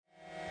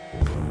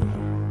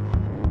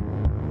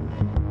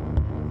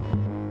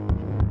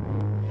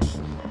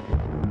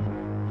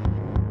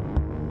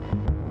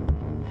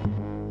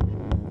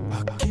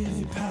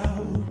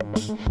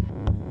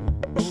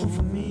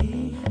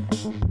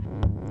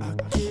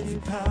give you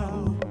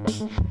power,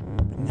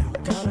 but now I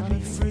gotta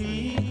be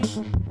free.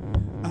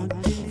 I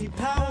give you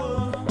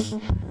power,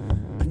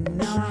 but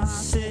now I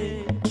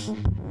say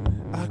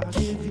I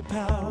give you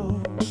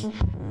power.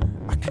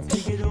 I can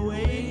take it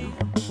away.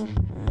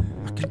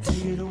 I can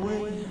take it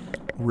away.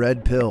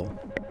 Red Pill,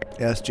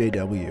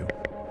 SJW,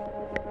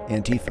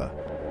 Antifa,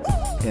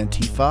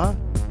 Antifa,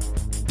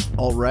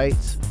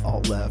 alt-right,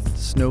 alt-left,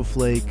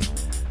 snowflake,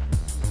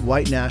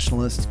 white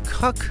nationalist,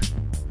 cuck,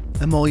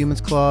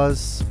 emoluments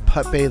clause,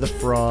 Pepe the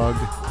Frog,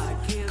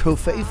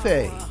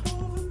 Covfefe.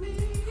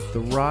 The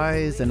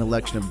rise and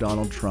election of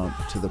Donald Trump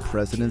to the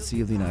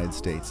presidency of the United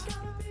States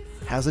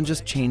hasn't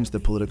just changed the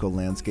political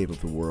landscape of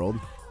the world,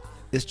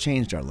 it's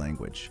changed our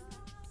language.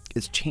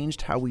 It's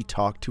changed how we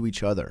talk to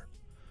each other.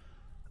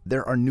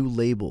 There are new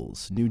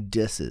labels, new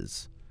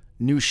disses,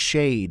 new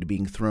shade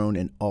being thrown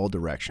in all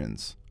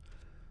directions.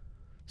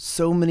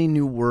 So many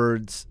new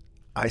words,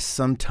 I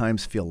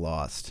sometimes feel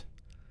lost.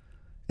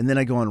 And then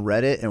I go on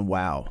Reddit and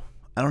wow,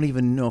 I don't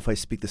even know if I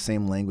speak the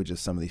same language as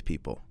some of these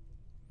people.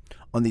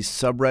 On these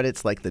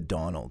subreddits like the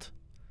Donald.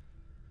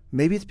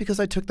 Maybe it's because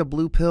I took the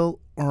blue pill,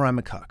 or I'm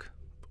a cuck,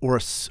 or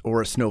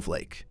a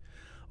snowflake,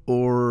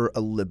 or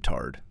a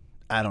libtard.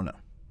 I don't know.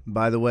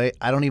 By the way,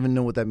 I don't even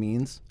know what that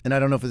means, and I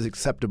don't know if it's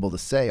acceptable to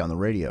say on the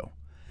radio,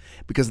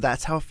 because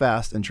that's how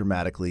fast and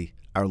dramatically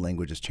our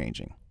language is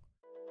changing.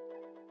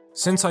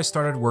 Since I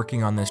started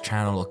working on this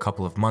channel a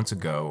couple of months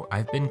ago,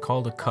 I've been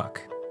called a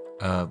cuck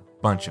a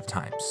bunch of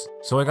times.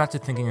 So I got to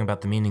thinking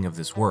about the meaning of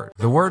this word.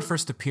 The word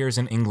first appears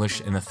in English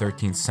in the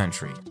 13th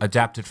century,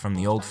 adapted from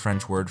the old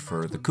French word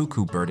for the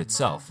cuckoo bird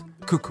itself,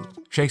 cuckoo.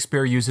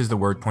 Shakespeare uses the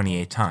word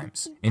 28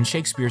 times. In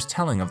Shakespeare's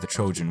telling of the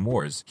Trojan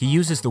Wars, he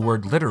uses the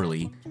word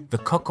literally, the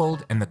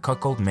cuckold and the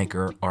cuckold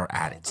maker are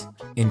at it.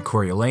 In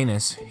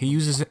Coriolanus, he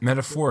uses it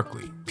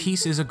metaphorically.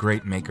 Peace is a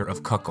great maker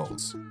of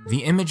cuckolds.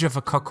 The image of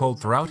a cuckold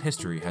throughout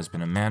history has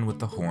been a man with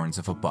the horns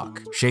of a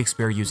buck.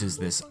 Shakespeare uses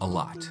this a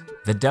lot.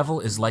 The devil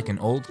is like an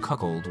old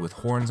cuckold with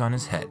horns on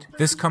his head.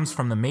 This comes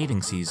from the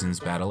mating season's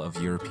battle of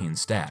European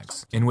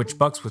stags, in which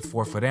bucks with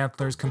 4-foot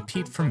antlers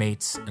compete for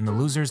mates, and the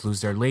losers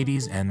lose their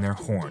ladies and their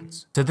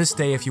horns. To this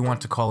day, if you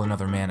want to call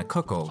another man a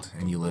cuckold,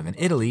 and you live in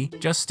Italy,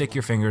 just stick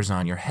your fingers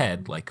on your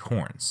head like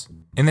horns.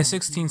 In the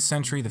 16th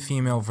century, the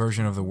female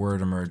version of the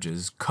word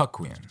emerges,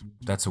 cuckwin.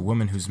 That's a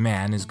woman whose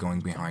man is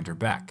going behind her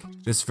back.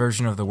 This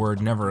version of the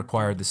word never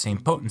acquired the same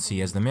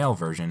potency as the male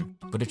version,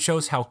 but it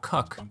shows how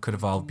cuck could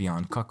evolve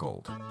beyond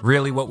cuckold.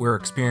 Really, what we're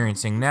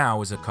experiencing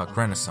now is a cuck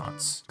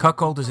renaissance.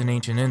 Cuckold is an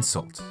ancient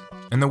insult,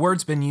 and the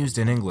word's been used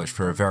in English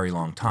for a very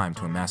long time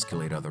to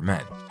emasculate other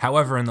men.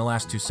 However, in the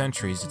last 2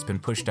 centuries, it's been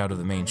pushed out of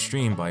the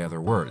mainstream by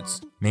other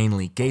words,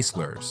 mainly gay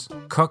slurs.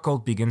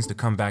 Cuckold begins to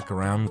come back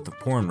around with the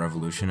porn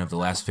revolution of the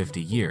last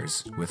 50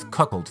 years, with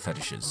cuckold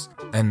fetishes.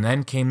 And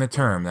then came the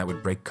term that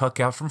would break cuck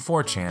out from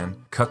 4chan,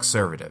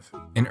 cuckservative.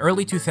 In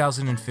early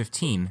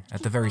 2015,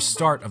 at the very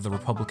start of the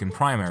Republican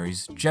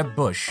primaries, Jeb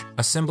Bush,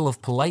 a symbol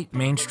of polite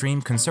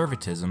mainstream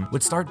conservatism,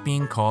 would start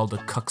being called a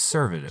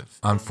cuckservative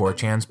on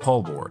 4chan's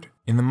poll board.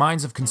 In the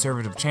minds of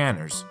conservative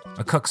channers,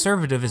 a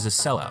cuckservative is a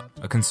sellout,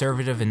 a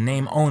conservative in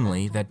name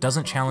only that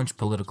doesn't challenge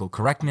political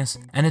correctness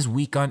and is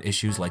weak on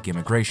issues like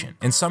immigration.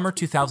 In summer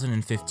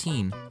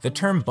 2015, the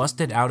term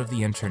busted out of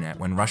the internet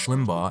when Rush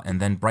Limbaugh and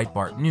then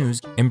Breitbart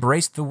News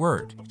embraced the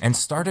word and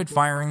started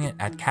firing it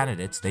at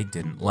candidates they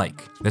didn't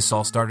like. This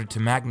all started to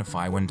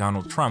magnify when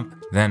Donald Trump,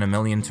 then a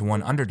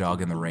 1,000,000-to-1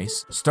 underdog in the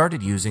race,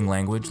 started using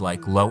language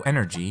like low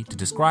energy to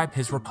describe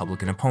his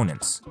Republican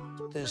opponents.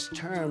 This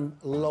term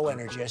low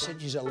energy, I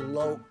said he's a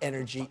low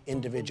energy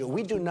individual.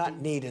 We do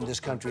not need in this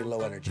country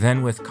low energy.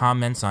 Then with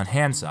comments on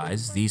hand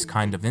size, these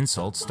kind of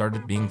insults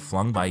started being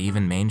flung by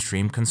even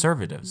mainstream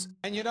conservatives.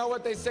 And you know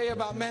what they say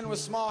about men with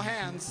small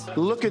hands?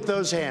 Look at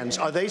those hands.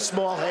 Are they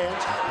small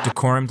hands?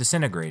 Decorum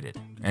disintegrated,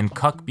 and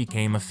cuck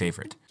became a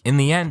favorite. In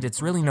the end,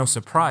 it's really no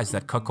surprise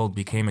that cuckold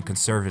became a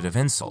conservative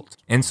insult.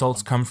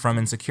 Insults come from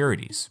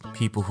insecurities.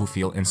 People who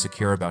feel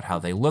insecure about how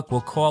they look will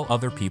call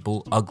other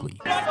people ugly.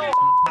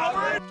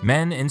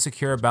 Men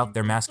insecure about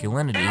their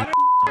masculinity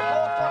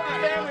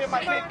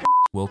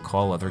will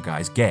call other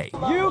guys gay.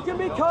 You can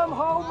become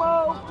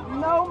homo,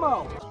 no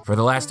mo. For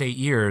the last 8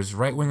 years,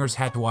 right-wingers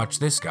had to watch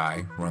this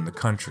guy run the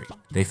country.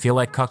 They feel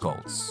like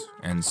cuckolds,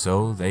 and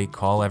so they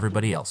call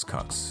everybody else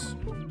cucks.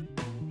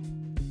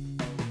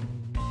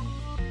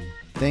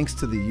 Thanks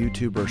to the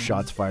YouTuber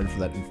Shots Fired for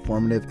that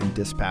informative and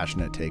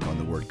dispassionate take on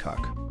the word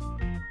cuck.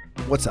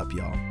 What's up,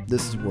 y'all?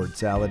 This is Word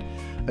Salad,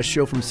 a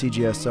show from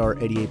CGSR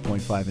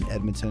 88.5 in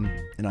Edmonton,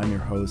 and I'm your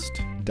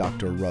host,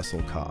 Dr.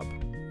 Russell Cobb.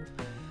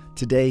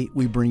 Today,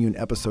 we bring you an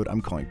episode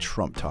I'm calling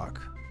Trump Talk.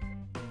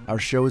 Our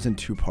show is in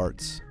 2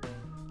 parts.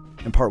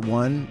 In part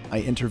 1, I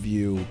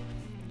interview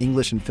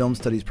English and Film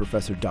Studies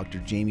professor Dr.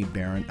 Jamie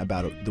Barron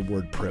about the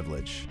word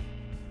privilege.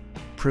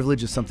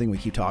 Privilege is something we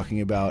keep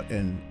talking about,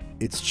 and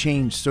it's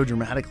changed so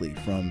dramatically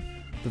from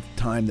the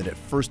time that it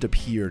first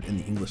appeared in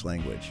the English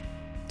language.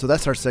 So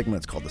that's our segment.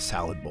 It's called the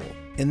Salad Bowl.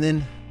 And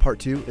then part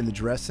 2, in the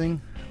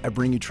dressing, I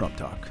bring you Trump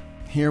Talk.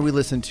 Here we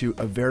listen to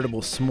a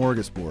veritable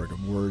smorgasbord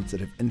of words that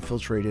have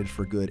infiltrated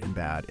for good and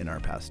bad in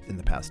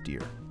the past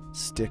year.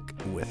 Stick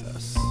with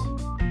us.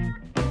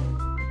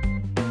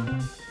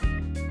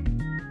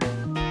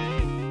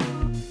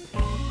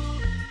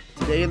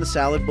 Today in the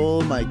Salad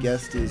Bowl, my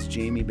guest is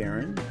Jamie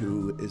Barron,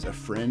 who is a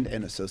friend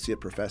and associate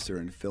professor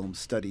in film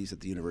studies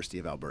at the University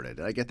of Alberta.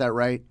 Did I get that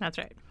right? That's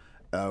right.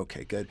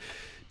 Okay, good.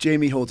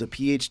 Jamie holds a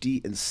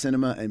PhD in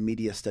cinema and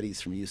media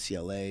studies from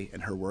UCLA,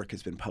 and her work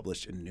has been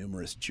published in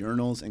numerous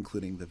journals,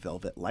 including The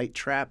Velvet Light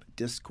Trap,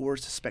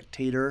 Discourse,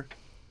 Spectator,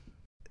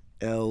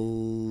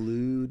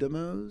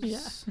 Eludamos?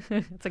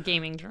 Yeah. It's a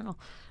gaming journal.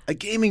 A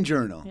gaming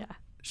journal. Yeah.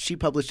 She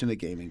published in a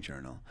gaming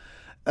journal.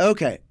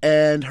 Okay,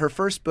 and her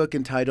first book,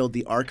 entitled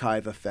The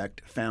Archive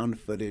Effect, Found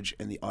Footage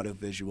and the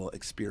Audiovisual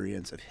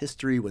Experience of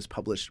History, was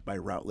published by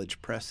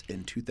Routledge Press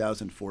in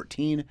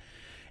 2014.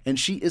 And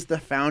she is the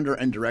founder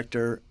and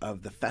director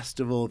of the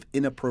Festival of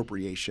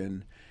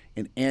Inappropriation,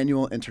 an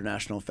annual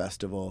international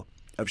festival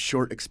of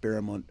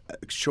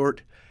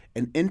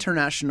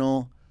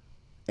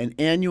an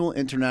annual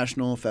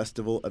international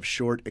festival of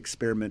short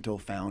experimental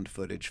found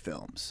footage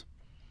films.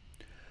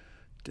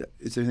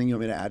 Is there anything you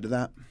want me to add to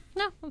that?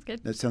 No, that's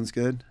good. That sounds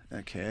good.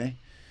 Okay.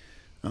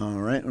 All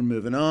right, we're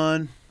moving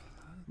on.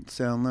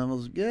 Sound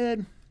level's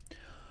good.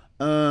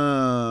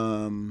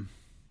 All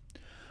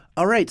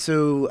right,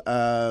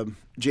 so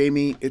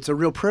Jamie, it's a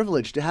real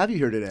privilege to have you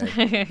here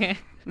today.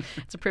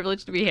 It's a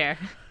privilege to be here.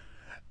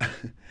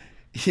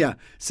 Yeah.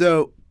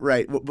 So,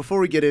 right, before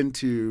we get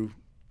into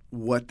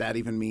what that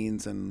even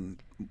means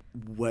and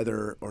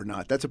whether or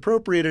not that's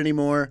appropriate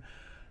anymore,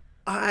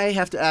 I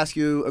have to ask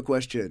you a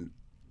question.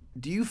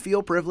 Do you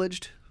feel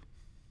privileged?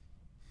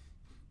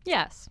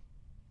 Yes.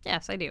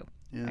 Yes, I do,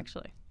 Yeah.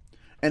 actually.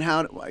 And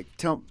how? Like,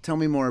 tell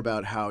me more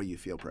about how you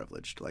feel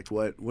privileged. Like,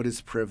 what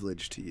is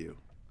privilege to you?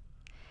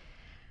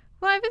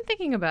 Well, I've been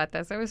thinking about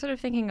this. I was sort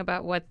of thinking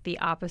about what the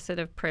opposite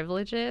of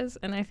privilege is,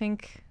 and I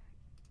think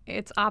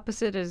its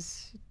opposite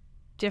is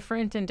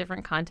different in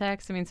different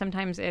contexts. I mean,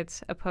 sometimes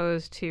it's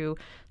opposed to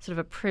sort of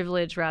a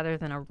privilege rather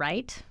than a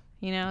right,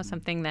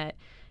 something that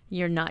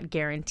you're not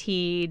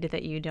guaranteed,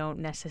 that you don't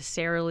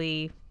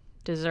necessarily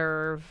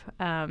deserve.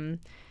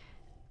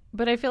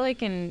 But I feel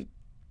like in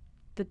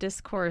the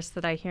discourse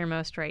that I hear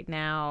most right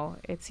now,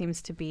 it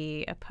seems to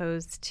be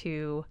opposed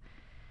to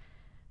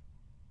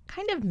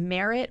kind of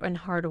merit and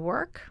hard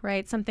work,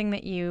 right? Something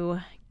that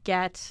you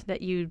get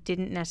that you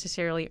didn't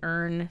necessarily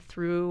earn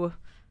through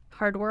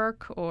hard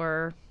work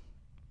or,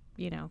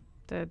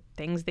 the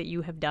things that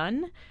you have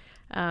done,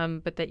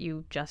 but that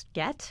you just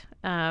get.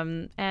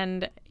 And,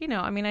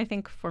 I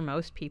think for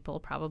most people,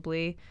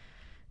 probably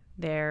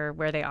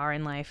where they are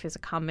in life is a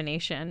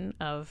combination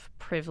of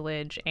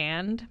privilege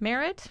and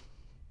merit,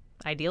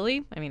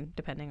 ideally. I mean,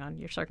 depending on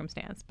your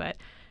circumstance. But,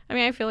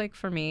 I feel like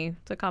for me,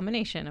 it's a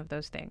combination of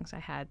those things. I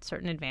had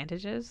certain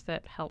advantages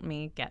that helped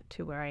me get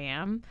to where I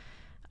am.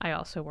 I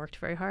also worked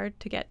very hard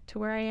to get to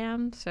where I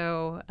am.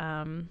 So,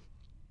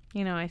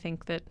 I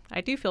think that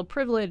I do feel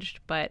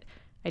privileged, but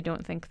I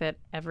don't think that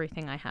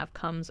everything I have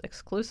comes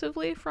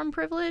exclusively from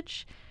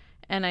privilege.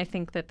 And I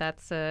think that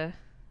it's an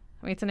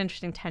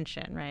interesting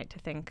tension, right? To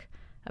think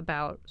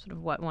about sort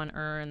of what one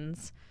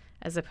earns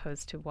as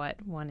opposed to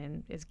what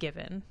one is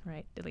given,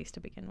 right? At least to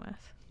begin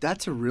with.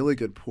 That's a really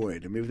good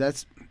point. I mean,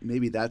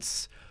 maybe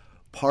that's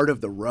part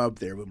of the rub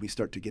there when we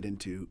start to get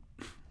into.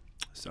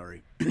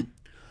 Sorry, I'm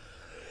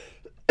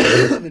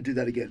gonna do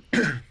that again.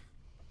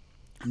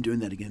 I'm doing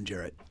that again,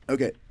 Jarrett.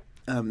 Okay,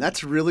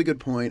 that's a really good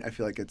point. I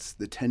feel like it's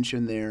the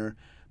tension there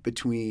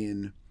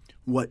between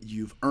what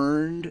you've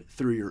earned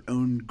through your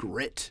own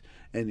grit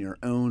and your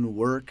own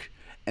work,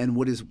 and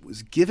what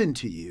was given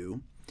to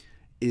you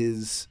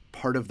is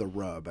part of the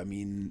rub. I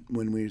mean,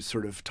 when we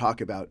sort of talk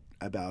about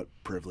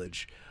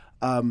privilege,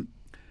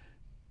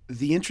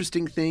 the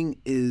interesting thing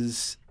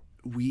is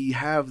we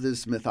have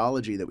this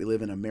mythology that we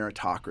live in a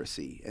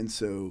meritocracy, and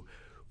so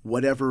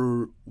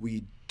whatever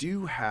we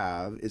do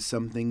have is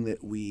something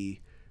that we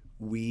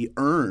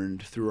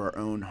earned through our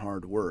own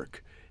hard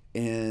work,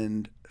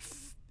 and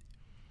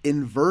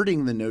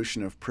inverting the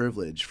notion of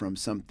privilege from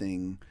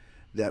something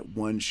that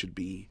one should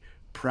be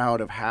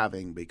proud of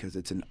having because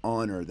it's an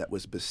honor that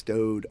was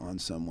bestowed on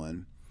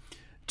someone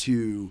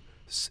to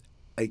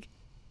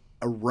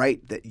a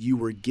right that you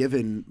were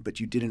given but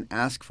you didn't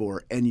ask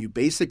for and you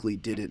basically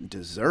didn't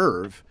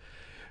deserve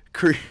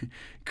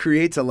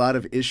creates a lot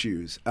of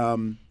issues.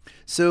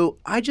 So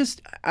I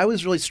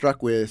was really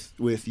struck with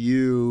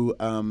you.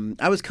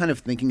 I was kind of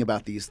thinking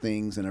about these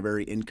things in a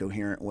very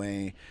incoherent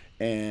way,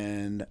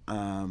 and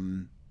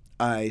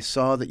I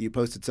saw that you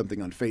posted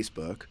something on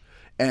Facebook,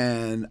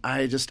 and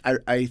I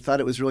thought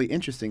it was really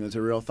interesting. It was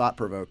a real thought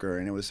provoker,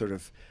 and it was sort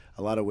of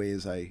a lot of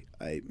ways I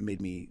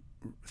made me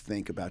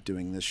think about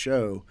doing this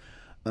show.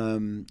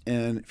 And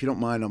if you don't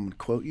mind, I'm going to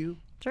quote you.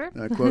 Sure.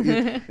 I quote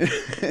you.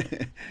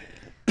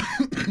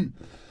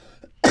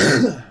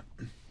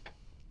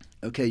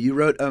 Okay, you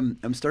wrote,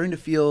 I'm starting to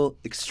feel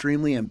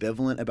extremely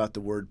ambivalent about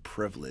the word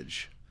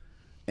privilege.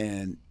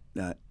 And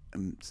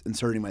I'm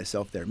inserting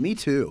myself there. Me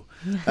too.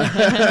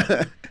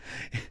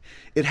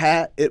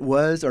 It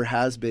was or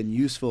has been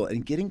useful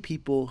in getting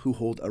people who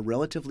hold a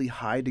relatively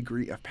high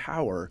degree of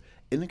power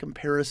in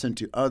comparison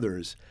to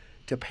others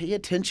to pay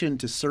attention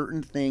to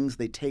certain things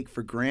they take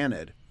for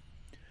granted.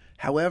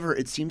 However,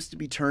 it seems to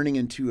be turning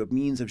into a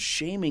means of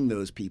shaming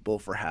those people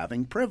for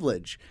having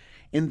privilege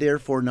and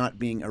therefore not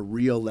being a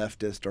real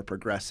leftist or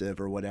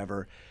progressive or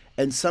whatever,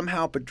 and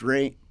somehow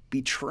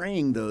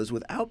betraying those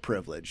without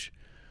privilege.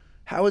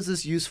 How is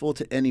this useful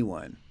to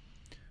anyone?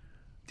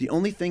 The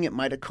only thing it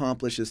might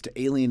accomplish is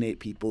to alienate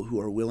people who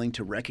are willing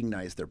to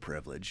recognize their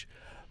privilege,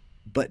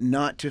 but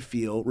not to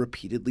feel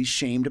repeatedly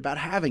shamed about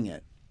having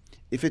it.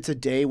 If it's a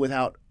day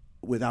without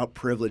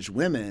privileged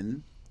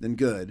women, then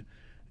good.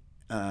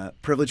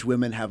 Privileged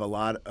women have a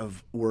lot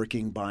of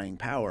working buying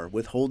power.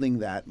 Withholding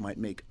that might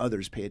make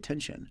others pay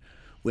attention.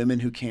 Women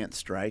who can't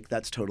strike,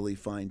 that's totally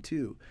fine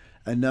too.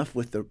 Enough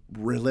with the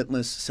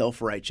relentless,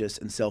 self-righteous,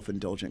 and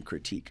self-indulgent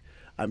critique.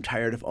 I'm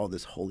tired of all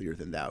this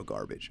holier-than-thou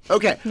garbage.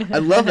 Okay, I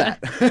love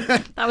that.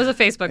 That was a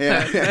Facebook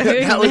post.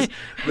 That was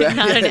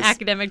not yes, an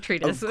academic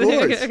treatise. Of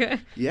course,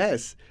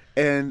 yes.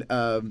 And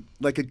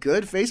like a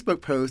good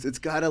Facebook post, it's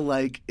got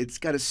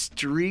a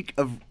streak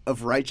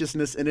of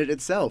righteousness in it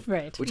itself,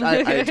 right? Which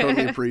I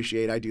totally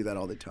appreciate. I do that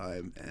all the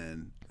time,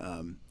 and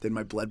then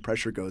my blood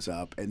pressure goes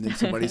up, and then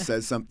somebody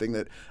says something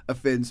that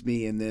offends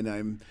me, and then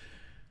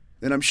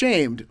I'm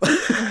shamed.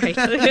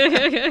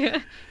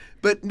 Right.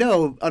 But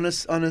no, on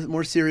a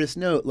more serious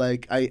note,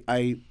 like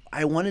I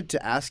wanted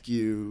to ask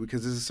you,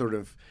 because this is sort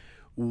of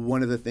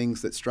one of the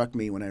things that struck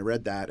me when I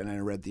read that, and I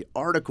read the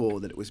article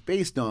that it was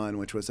based on,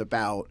 which was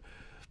about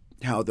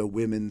how the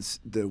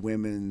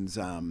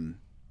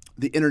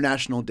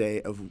International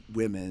Day of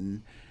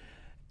Women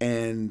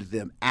and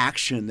the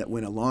action that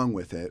went along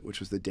with it, which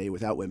was the Day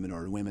Without Women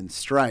or Women's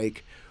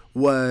Strike,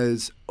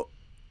 was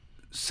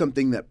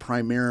something that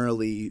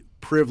primarily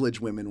privileged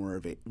women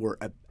were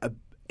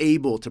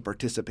able to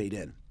participate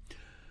in.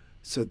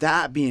 So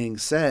that being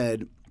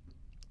said,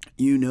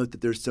 you note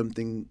that there's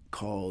something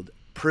called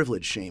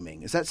privilege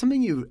shaming. Is that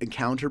something you've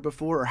encountered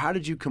before, or how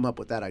did you come up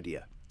with that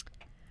idea?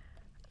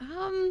 I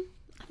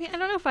don't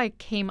know if I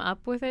came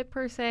up with it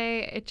per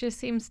se. It just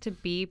seems to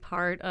be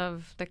part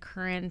of the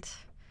current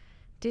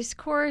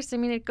discourse. I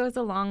mean, it goes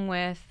along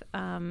with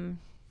a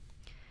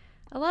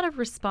lot of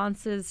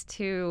responses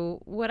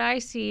to what I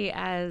see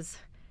as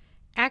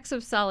acts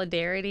of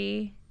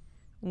solidarity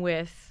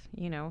with,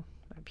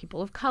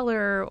 people of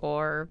color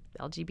or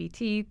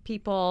LGBT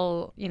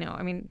people,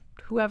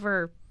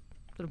 whoever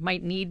sort of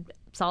might need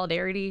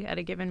solidarity at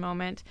a given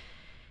moment.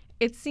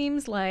 It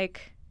seems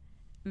like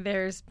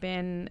there's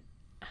been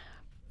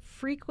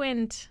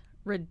frequent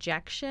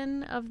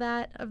rejection of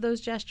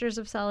those gestures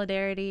of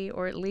solidarity,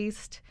 or at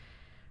least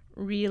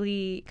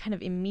really kind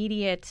of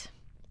immediate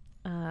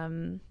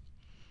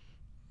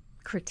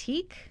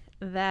critique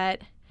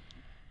that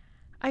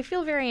I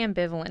feel very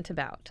ambivalent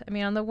about. I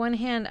mean, on the one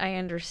hand, I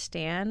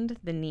understand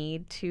the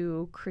need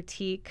to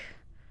critique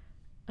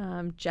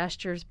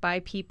gestures by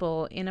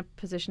people in a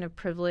position of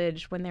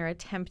privilege when they're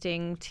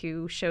attempting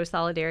to show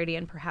solidarity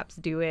and perhaps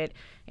do it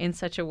in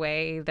such a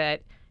way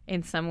that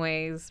in some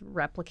ways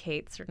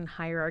replicates certain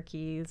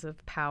hierarchies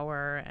of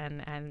power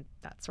and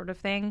that sort of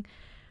thing.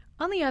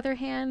 On the other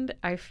hand,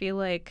 I feel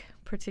like,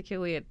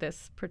 particularly at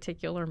this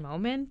particular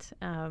moment,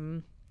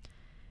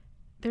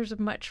 there's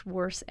much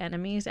worse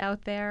enemies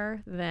out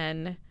there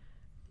than,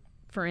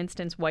 for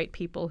instance, white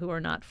people who are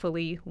not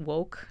fully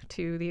woke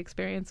to the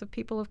experience of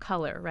people of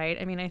color,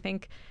 right? I mean, I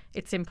think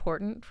it's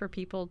important for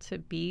people to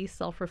be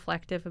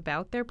self-reflective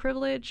about their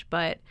privilege,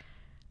 but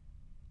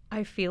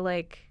I feel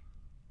like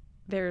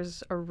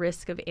there's a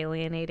risk of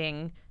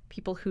alienating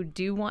people who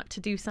do want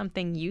to do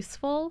something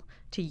useful,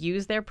 to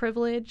use their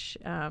privilege,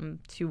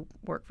 to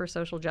work for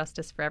social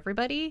justice for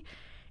everybody.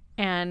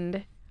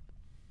 And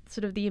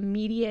sort of the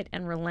immediate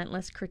and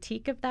relentless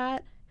critique of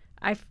that,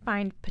 I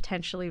find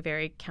potentially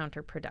very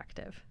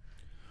counterproductive.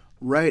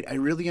 Right. I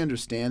really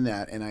understand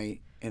that. And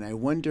I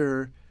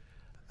wonder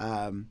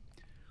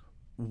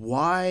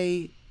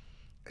why,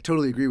 I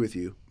totally agree with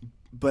you,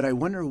 but I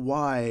wonder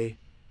why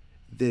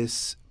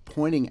this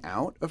pointing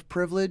out of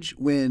privilege,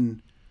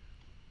 when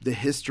the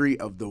history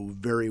of the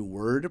very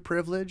word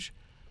privilege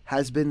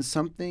has been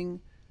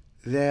something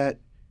that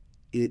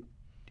it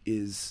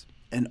is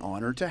an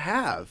honor to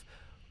have.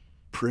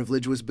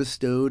 Privilege was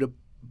bestowed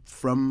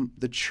from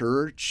the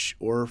church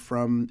or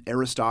from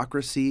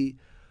aristocracy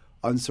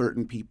on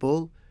certain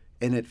people,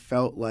 and it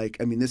felt like,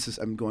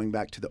 I'm going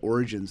back to the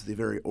origins, the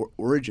very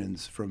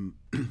origins from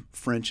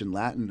French and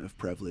Latin of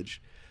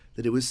privilege,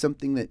 that it was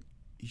something that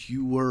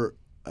you were,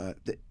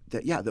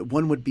 that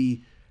one would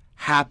be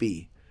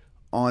happy,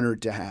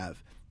 honored to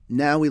have.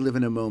 Now we live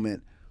in a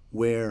moment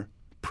where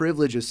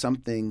privilege is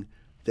something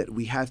that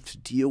we have to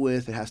deal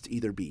with. It has to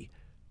either be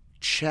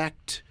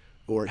checked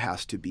or it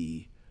has to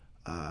be,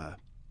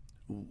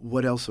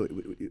 what else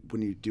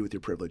when you do with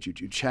your privilege?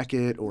 You check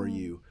it, or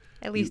you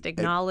at least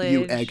acknowledge.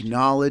 You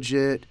acknowledge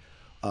it.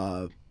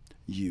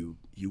 You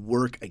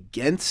work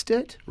against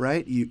it,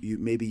 right? You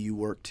maybe you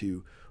work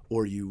to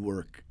or you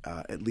work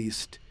at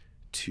least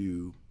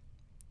to.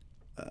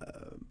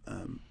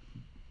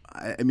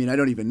 I mean, I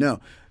don't even know.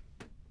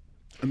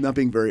 I'm not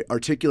being very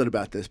articulate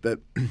about this, but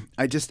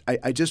I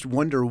just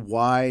wonder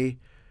why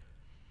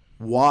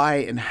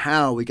and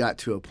how we got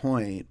to a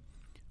point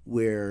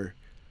where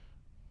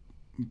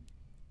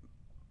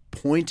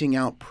pointing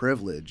out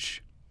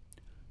privilege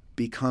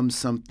becomes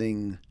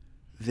something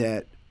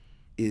that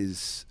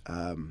is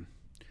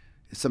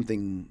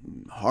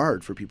something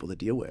hard for people to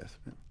deal with.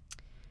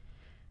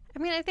 I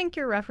mean, I think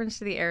your reference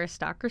to the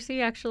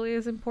aristocracy actually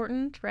is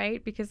important,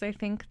 right? Because I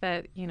think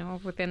that,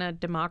 within a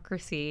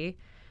democracy,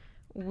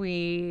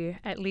 we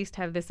at least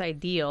have this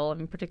ideal,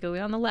 and particularly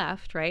on the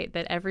left, right,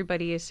 that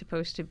everybody is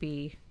supposed to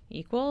be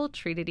equal,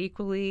 treated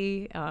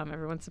equally.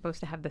 Everyone's supposed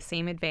to have the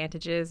same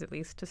advantages, at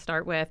least to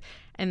start with.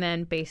 And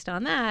then based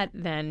on that,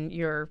 then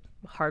your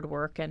hard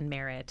work and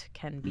merit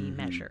can be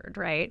measured,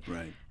 right?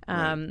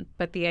 Right.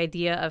 But the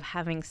idea of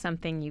having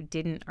something you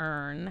didn't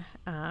earn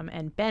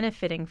and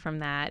benefiting from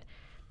that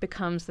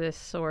becomes this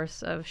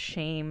source of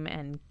shame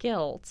and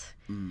guilt,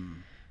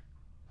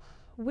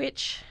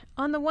 which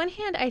on the one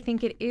hand, I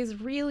think it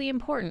is really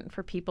important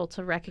for people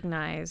to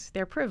recognize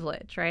their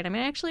privilege, right? I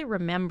mean, I actually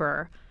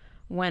remember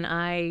when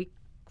I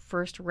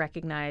first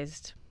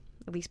recognized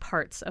at least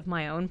parts of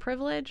my own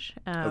privilege.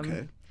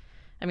 Okay.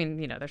 I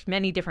mean, there's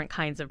many different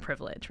kinds of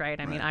privilege, right?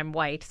 I mean, I'm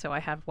white, so I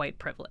have white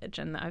privilege,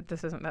 and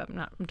this isn't.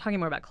 I'm talking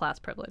more about class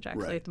privilege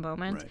actually at the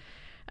moment.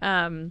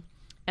 Right.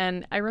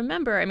 And I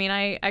remember, I mean,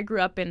 I grew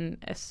up in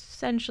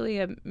essentially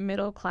a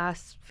middle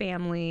class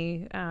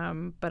family,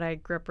 but I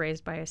grew up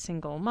raised by a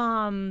single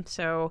mom,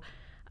 so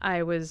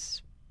I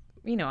was,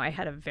 I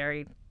had a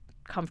very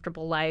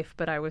comfortable life,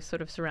 but I was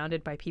sort of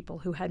surrounded by people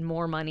who had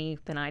more money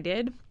than I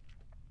did.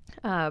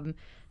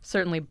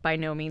 Certainly by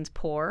no means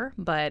poor,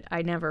 but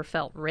I never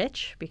felt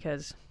rich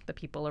because the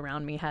people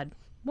around me had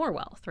more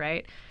wealth,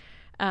 right?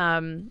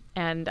 And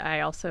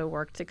I also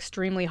worked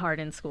extremely hard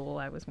in school.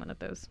 I was one of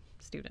those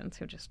students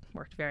who just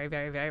worked very,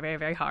 very, very, very,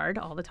 very hard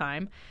all the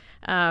time.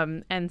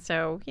 And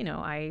so,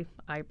 I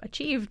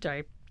achieved,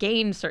 I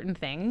gained certain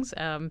things,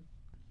 and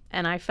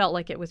I felt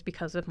like it was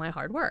because of my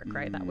hard work,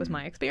 right? That was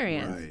my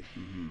experience. Right.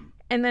 Mm-hmm.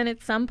 And then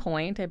at some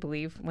point, I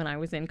believe when I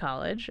was in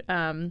college,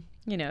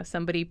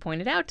 somebody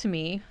pointed out to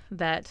me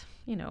that,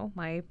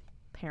 my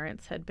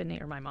parents had been,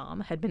 or my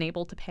mom had been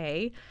able to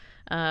pay,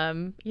 I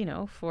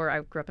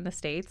grew up in the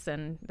States,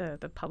 and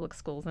the public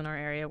schools in our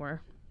area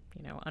were,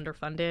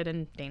 underfunded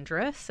and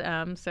dangerous.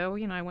 So,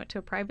 I went to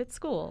a private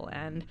school,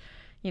 and,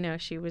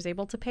 she was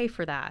able to pay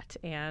for that.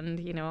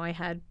 And, I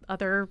had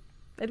other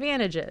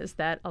advantages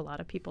that a lot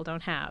of people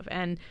don't have.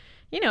 And,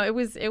 it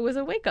was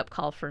a wake-up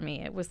call for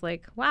me. It was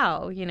like,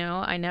 wow,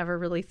 I never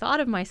really thought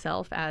of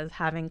myself as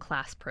having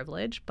class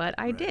privilege, but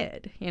I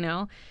did,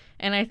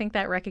 And I think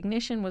that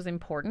recognition was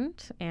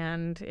important,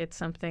 and it's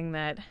something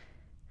that,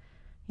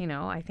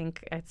 I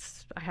think I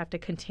have to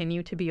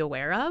continue to be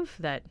aware of,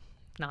 that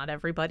not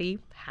everybody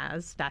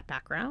has that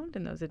background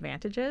and those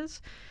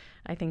advantages.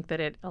 I think that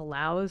it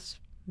allows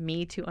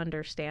me to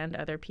understand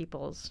other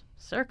people's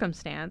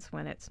circumstance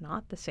when it's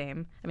not the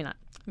same. I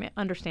mean,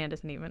 understand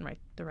isn't even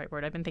the right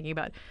word. I've been thinking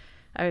about,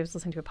 I was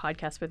listening to a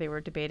podcast where they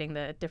were debating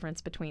the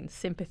difference between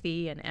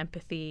sympathy and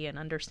empathy and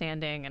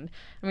understanding, and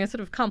sort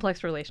of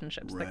complex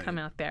relationships that come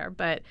out there.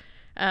 But,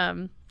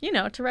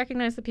 to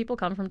recognize that people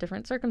come from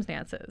different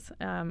circumstances,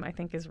 I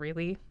think is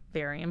really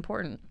very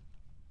important.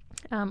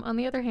 On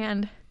the other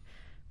hand,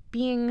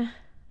 being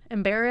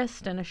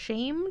embarrassed and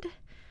ashamed,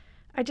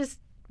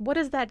 what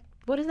does that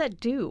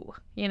do?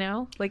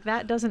 Like,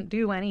 that doesn't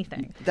do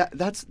anything.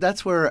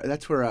 That's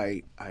where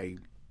I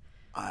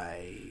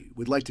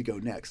would like to go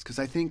next, because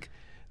I think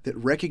that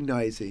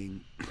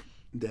recognizing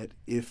that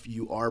if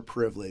you are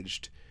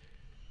privileged,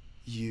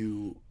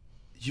 you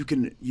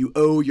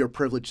owe your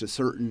privilege to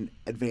certain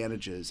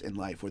advantages in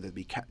life, whether it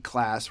be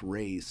class,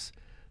 race,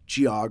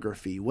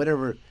 geography,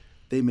 whatever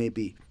they may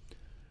be.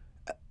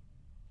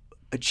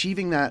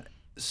 Achieving that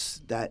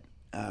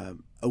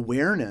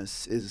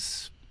awareness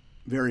is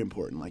very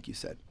important, like you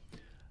said.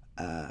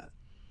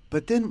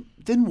 But then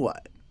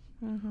what?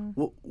 Mm-hmm.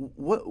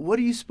 What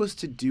are you supposed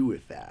to do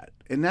with that?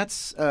 And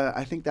that's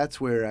I think that's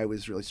where I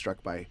was really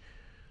struck by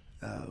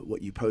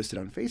what you posted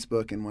on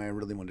Facebook, and why I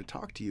really wanted to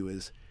talk to you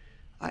is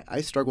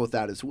I struggle with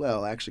that as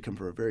well. I actually come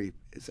from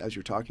as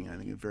you're talking, I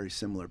think a very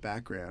similar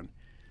background,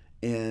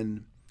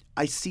 and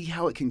I see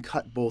how it can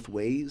cut both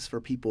ways for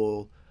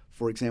people,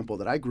 for example,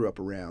 that I grew up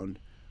around,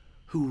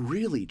 who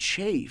really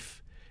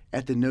chafe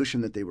at the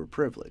notion that they were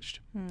privileged.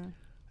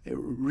 It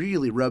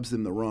really rubs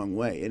them the wrong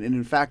way, and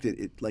in fact,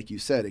 it like you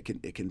said,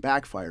 it can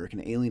backfire. It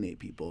can alienate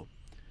people.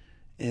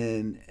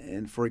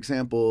 And for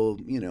example,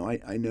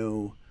 I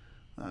know,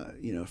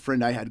 a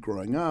friend I had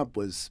growing up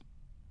was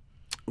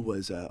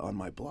on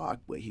my block.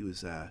 He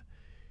was a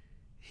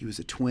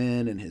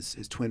twin, and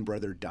his twin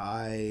brother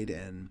died,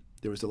 and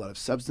there was a lot of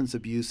substance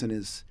abuse in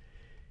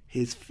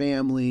his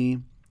family.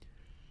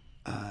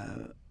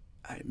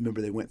 I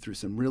remember they went through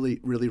some really,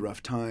 really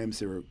rough times.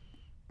 They were,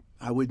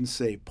 I wouldn't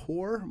say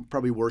poor,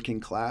 probably working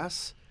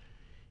class.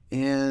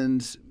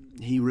 And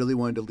he really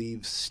wanted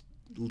to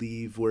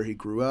leave where he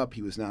grew up.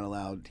 He was not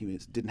allowed.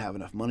 Didn't have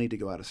enough money to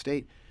go out of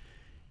state.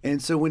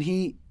 And so when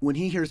he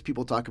hears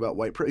people talk about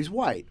he's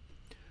white,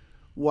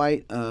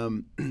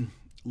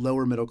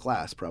 lower middle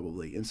class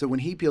probably. And so when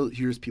he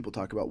hears people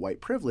talk about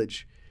white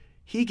privilege,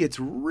 he gets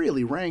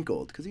really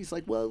rankled because he's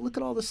like, well, look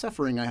at all the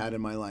suffering I had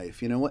in my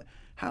life. You know what?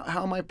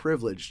 How am I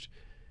privileged?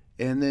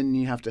 And then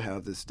you have to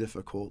have this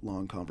difficult,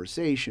 long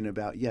conversation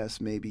about,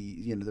 yes,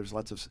 maybe, there's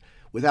lots of,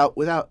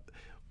 without,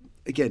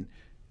 again,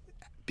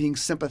 being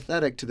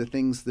sympathetic to the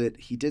things that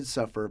he did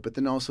suffer, but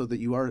then also that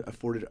you are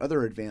afforded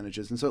other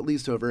advantages. And so it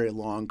leads to a very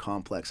long,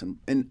 complex,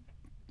 and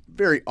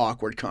very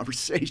awkward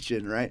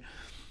conversation, right?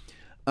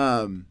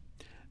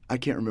 I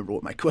can't remember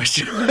what my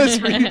question was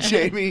for you,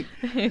 Jamie.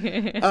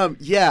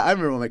 Yeah, I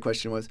remember what my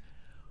question was.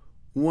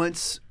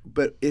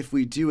 But if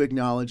we do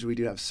acknowledge we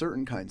do have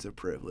certain kinds of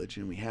privilege,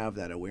 and we have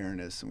that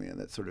awareness, and we have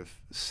that sort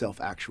of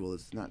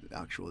self-awareness,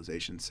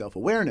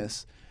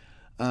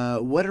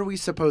 what are we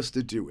supposed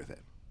to do with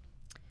it?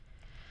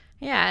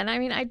 Yeah, and I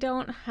mean, I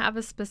don't have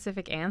a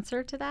specific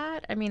answer to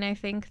that. I mean, I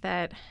think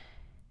that,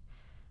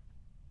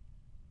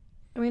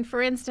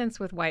 for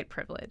instance, with white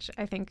privilege,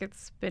 I think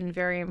it's been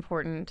very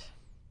important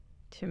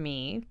to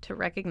me to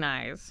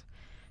recognize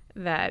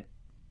that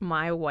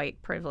my white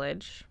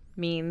privilege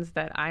means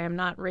that I am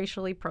not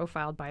racially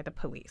profiled by the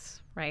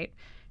police, right?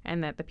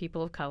 And that the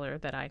people of color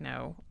that I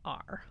know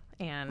are.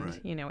 And,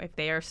 right. If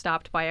they are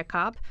stopped by a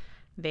cop,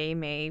 they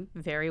may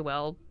very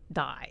well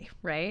die,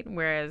 right?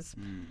 Whereas,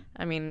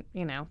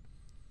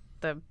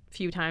 the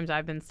few times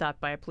I've been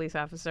stopped by a police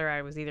officer,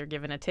 I was either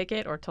given a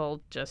ticket or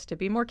told just to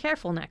be more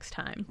careful next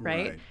time,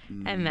 right?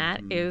 Mm-hmm. And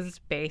that is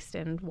based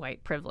in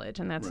white privilege,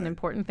 and that's an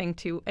important thing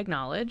to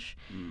acknowledge.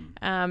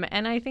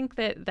 And I think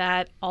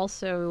that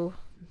also,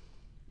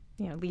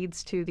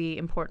 leads to the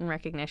important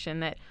recognition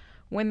that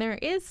when there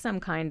is some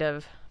kind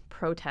of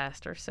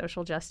protest or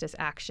social justice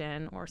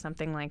action or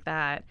something like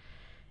that,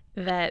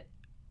 that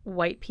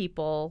white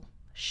people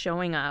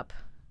showing up,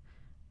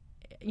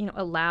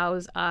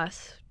 allows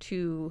us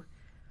to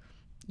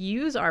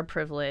use our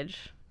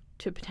privilege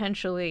to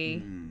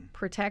potentially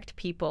protect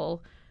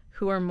people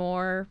who are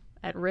more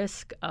at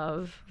risk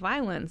of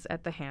violence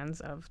at the hands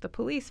of the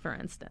police, for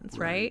instance,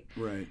 right?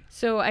 Right.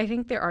 So I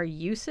think there are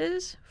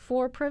uses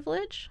for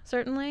privilege,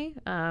 certainly.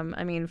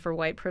 For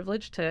white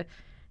privilege to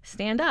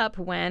stand up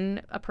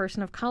when a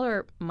person of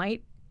color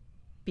might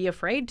be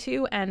afraid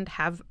to and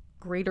have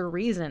greater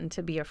reason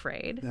to be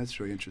afraid. That's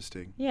really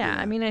interesting. Yeah.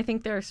 I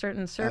think there are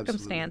certain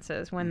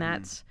circumstances when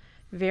that's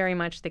very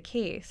much the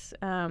case.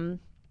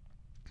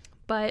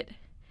 But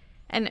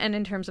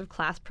in terms of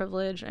class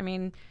privilege,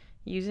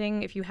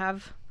 if you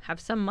have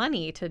some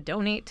money to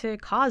donate to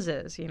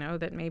causes,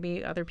 that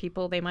maybe other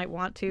people, they might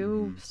want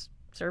to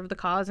serve the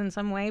cause in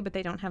some way, but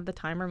they don't have the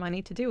time or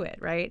money to do it,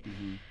 right?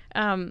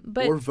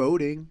 Or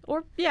voting.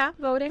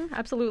 Voting,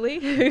 absolutely.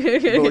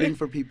 Voting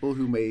for people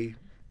who may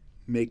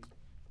make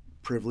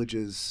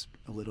privileges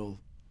a little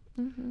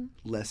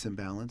less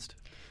imbalanced.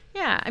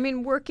 Yeah,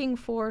 working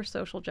for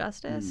social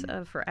justice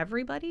for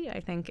everybody,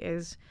 I think,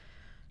 is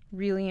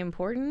really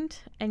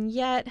important. And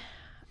yet,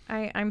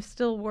 I'm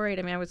still worried.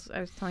 I was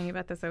telling you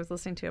about this. I was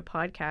listening to a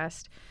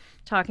podcast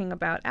talking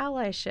about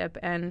allyship,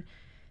 and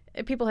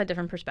people had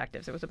different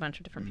perspectives. It was a bunch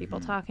of different people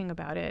talking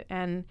about it.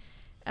 And,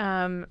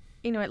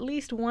 at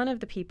least one of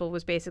the people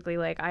was basically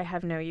like, I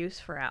have no use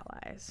for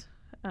allies,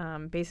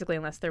 basically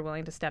unless they're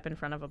willing to step in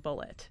front of a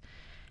bullet.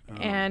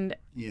 And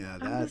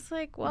I was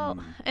like,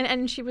 well,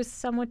 and she was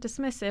somewhat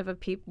dismissive of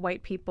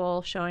white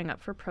people showing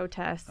up for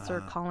protests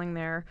or calling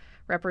their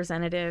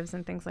representatives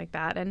and things like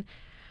that. And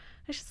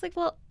I was just like,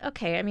 well,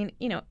 okay.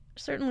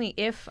 Certainly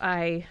if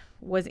I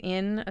was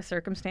in a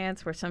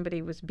circumstance where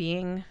somebody was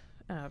being,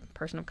 a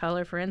person of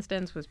color, for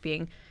instance, was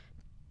being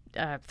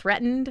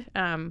threatened,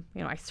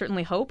 I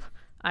certainly hope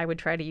I would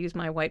try to use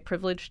my white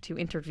privilege to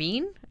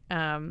intervene,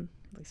 at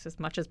least as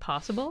much as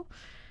possible.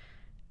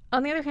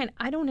 On the other hand,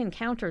 I don't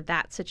encounter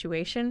that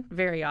situation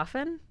very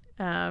often,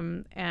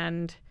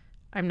 and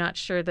I'm not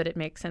sure that it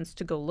makes sense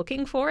to go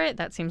looking for it.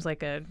 That seems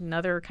like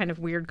another kind of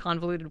weird,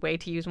 convoluted way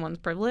to use one's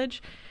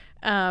privilege.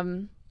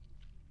 I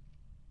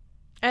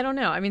don't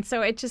know.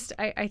 So it just,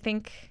 I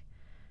think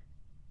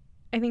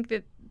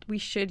that we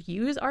should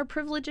use our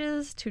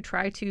privileges to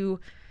try to,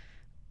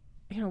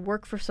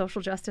 work for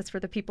social justice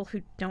for the people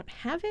who don't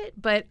have it.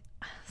 But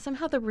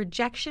somehow the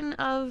rejection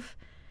of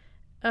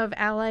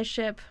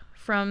allyship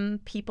from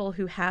people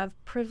who have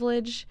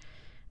privilege,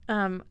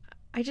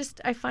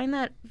 I find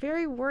that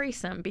very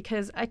worrisome,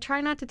 because I try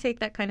not to take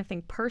that kind of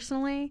thing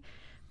personally,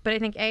 but I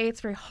think,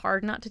 it's very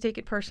hard not to take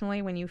it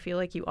personally when you feel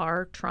like you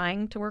are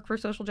trying to work for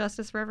social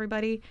justice for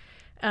everybody.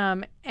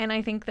 And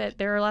I think that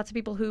there are lots of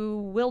people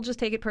who will just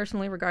take it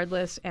personally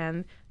regardless,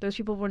 and those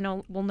people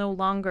will no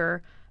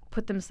longer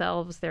put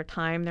themselves, their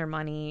time, their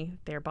money,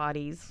 their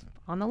bodies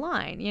on the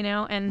line,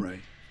 and right.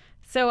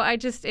 So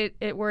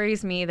it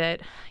worries me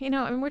that,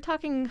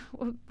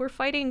 we're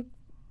fighting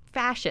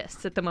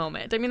fascists at the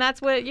moment. I mean,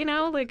 that's what,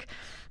 like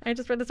I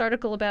just read this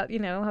article about,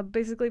 how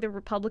basically the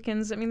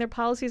Republicans, I mean, their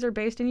policies are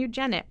based in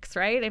eugenics,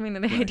 right? I mean,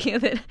 the idea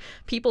that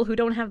people who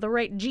don't have the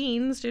right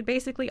genes should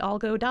basically all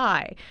go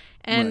die.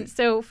 And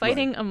so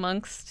fighting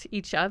amongst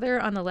each other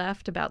on the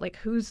left about like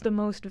who's the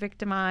most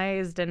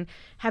victimized and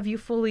have you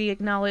fully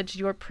acknowledged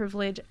your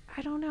privilege,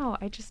 I don't know.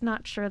 I'm just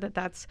not sure that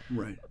that's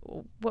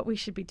what we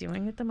should be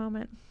doing at the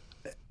moment.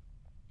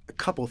 A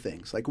couple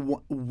things. Like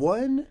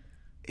one,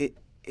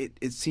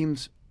 it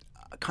seems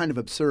kind of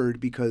absurd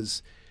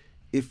because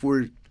if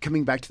we're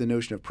coming back to the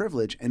notion of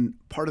privilege, and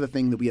part of the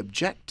thing that we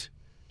object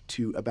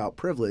to about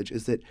privilege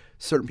is that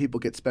certain people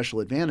get special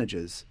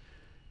advantages.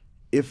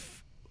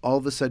 If all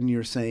of a sudden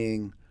you're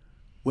saying,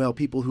 well,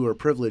 people who are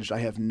privileged, I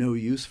have no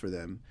use for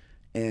them,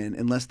 and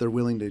unless they're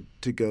willing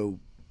to go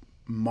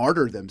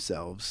martyr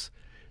themselves,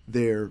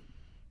 they're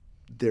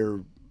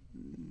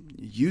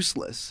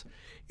useless.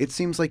 It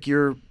seems like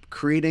you're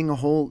creating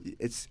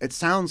it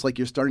sounds like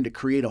you're starting to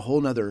create a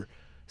whole nother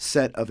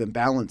set of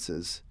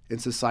imbalances in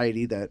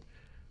society that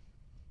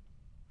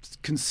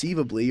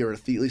conceivably, or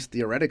at least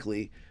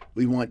theoretically,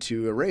 we want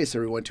to erase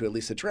or we want to at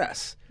least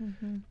address.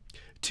 Mm-hmm.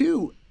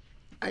 Two,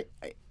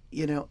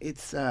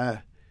 it's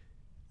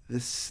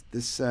this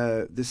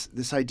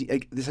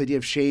idea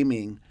of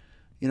shaming.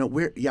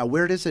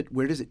 Where does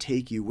it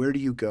take you? Where do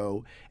you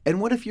go?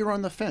 And what if you're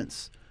on the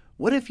fence?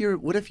 What if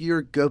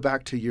you go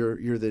back to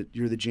you're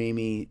the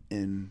Jamie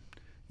in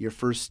your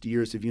first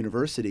years of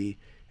university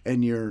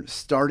and you're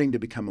starting to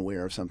become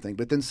aware of something,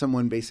 but then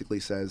someone basically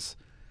says,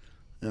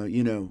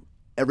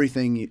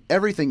 everything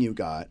you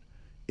got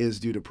is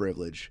due to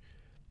privilege.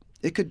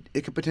 It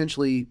could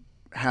potentially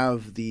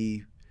have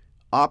the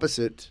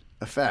opposite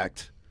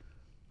effect,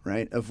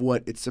 right, of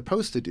what it's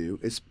supposed to do.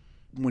 Is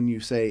when you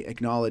say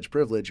acknowledge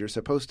privilege, you're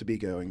supposed to be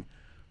going,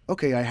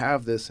 okay, I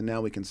have this, and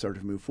now we can sort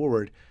of move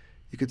forward.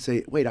 You could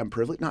say, wait, I'm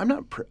privileged. No,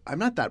 I'm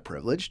not that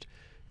privileged,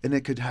 and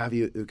it could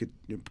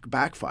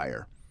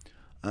backfire.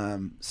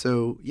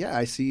 So yeah,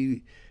 I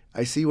see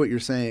what you're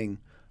saying.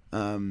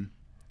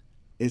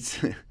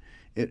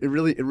 It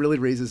really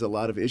raises a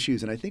lot of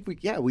issues, and I think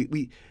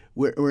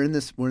we're in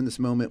this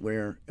moment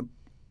where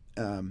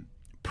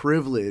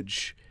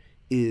privilege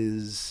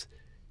is,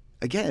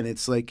 again,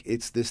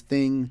 it's this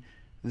thing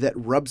that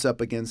rubs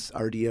up against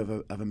our idea of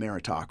a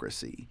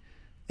meritocracy,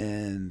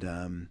 and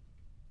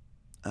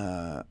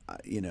I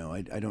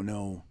don't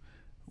know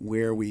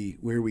where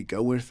we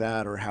go with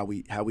that, or how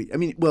we. I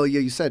mean, well, yeah,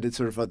 you said it's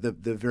sort of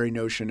the very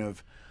notion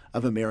of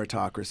a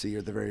meritocracy,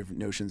 or the very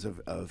notions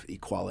of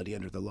equality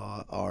under the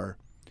law are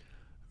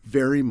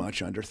very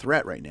much under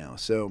threat right now.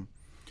 So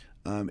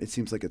it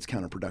seems like it's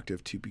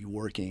counterproductive to be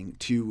working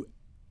to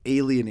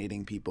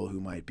alienating people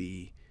who might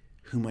be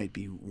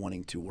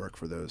wanting to work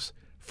for those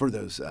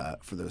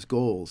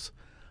goals.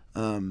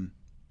 I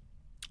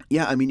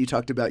mean, you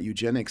talked about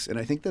eugenics, and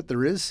I think that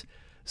there is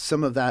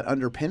some of that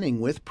underpinning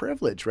with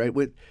privilege, right?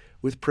 With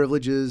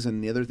privileges,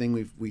 and the other thing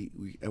I'm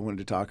going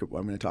to talk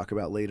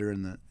about later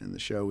in the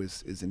show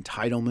is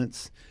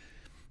entitlements,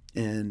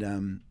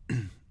 and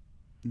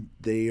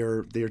they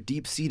are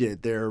deep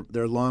seated.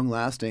 They're long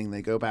lasting.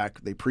 They go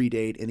back. They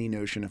predate any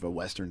notion of a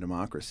Western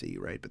democracy,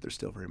 right? But they're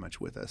still very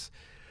much with us.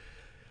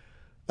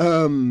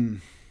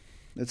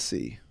 Let's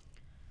see.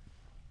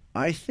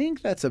 I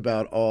think that's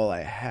about all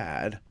I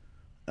had.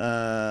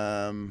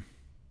 Let's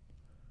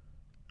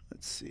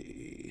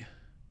see.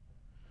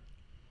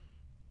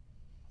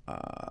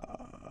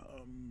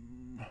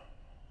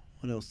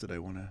 What else did I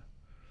want to?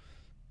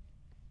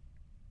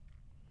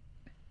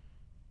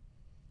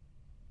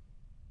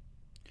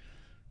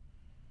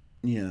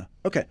 Yeah.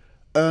 Okay.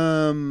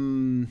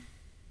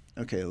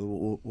 Okay.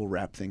 We'll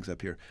wrap things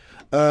up here.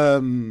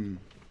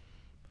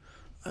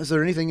 Is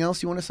there anything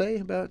else you want to say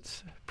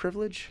about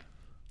privilege?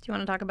 Do you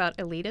want to talk about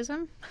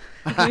elitism?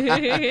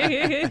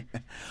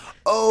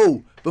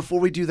 Oh, before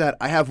we do that,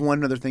 I have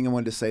one other thing I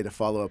wanted to say to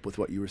follow up with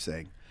what you were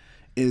saying.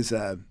 Is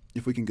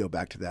if we can go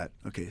back to that.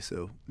 Okay,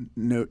 so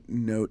note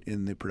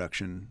in the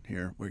production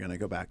here, we're going to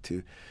go back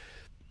to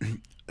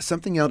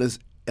something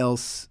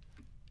else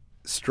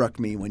struck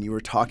me when you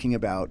were talking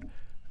about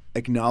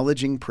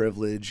acknowledging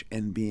privilege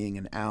and being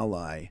an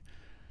ally,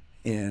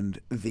 and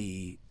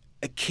the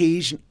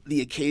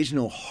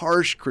occasional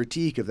harsh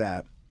critique of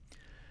that.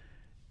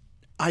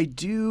 I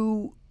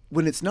do,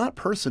 when it's not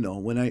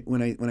personal, when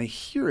I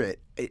hear it,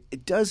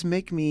 it does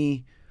make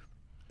me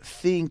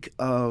think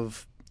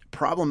of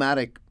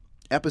problematic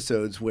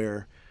episodes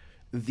where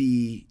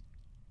the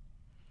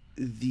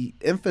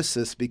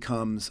emphasis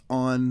becomes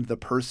on the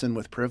person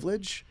with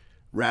privilege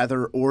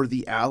or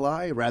the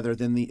ally rather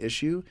than the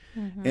issue.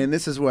 Mm-hmm. And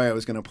this is why I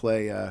was going to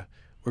play.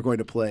 We're going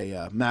to play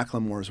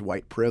Macklemore's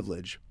 "White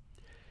Privilege,"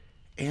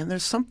 and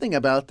there's something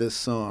about this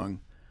song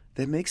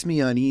that makes me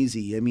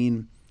uneasy. I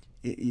mean,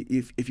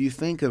 if you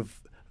think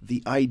of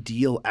the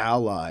ideal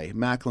ally,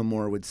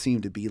 Macklemore would seem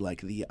to be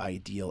like the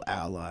ideal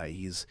ally.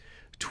 He's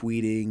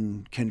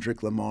tweeting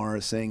Kendrick Lamar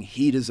saying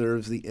he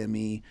deserves the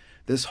Emmy.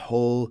 This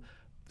whole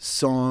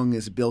song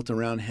is built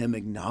around him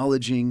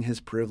acknowledging his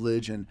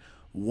privilege and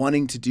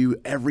wanting to do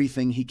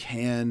everything he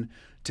can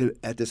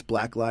at this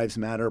Black Lives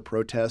Matter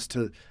protest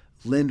to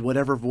lend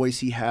whatever voice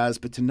he has,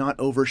 but to not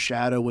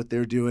overshadow what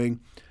they're doing.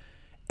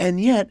 And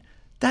yet,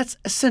 that's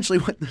essentially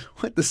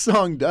what the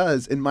song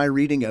does in my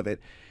reading of it.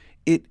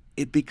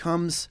 It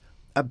becomes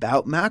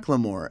about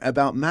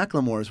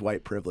Macklemore's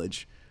white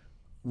privilege,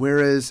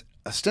 whereas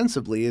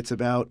ostensibly it's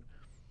about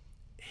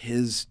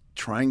his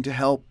trying to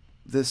help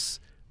this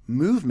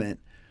movement,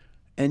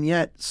 and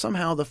yet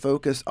somehow the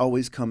focus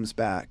always comes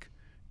back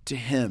to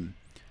him.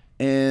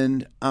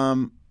 And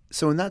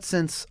so in that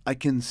sense, I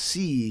can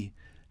see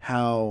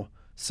how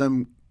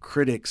some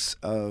critics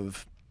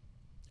of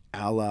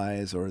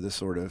allies or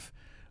the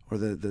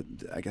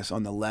I guess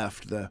on the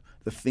left, the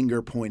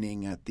finger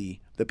pointing at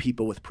the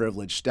people with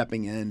privilege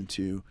stepping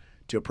into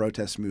a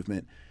protest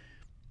movement,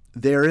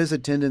 there is a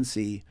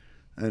tendency,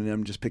 and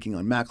I'm just picking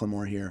on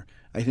Macklemore here,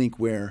 I think,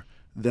 where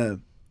the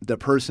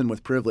person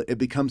with privilege, it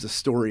becomes a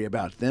story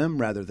about them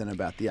rather than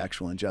about the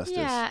actual injustice.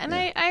 Yeah, and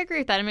I agree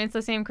with that. I mean, it's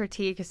the same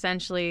critique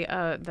essentially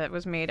that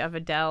was made of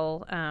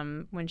Adele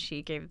when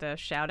she gave the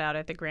shout out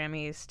at the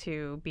Grammys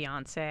to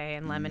Beyonce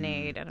and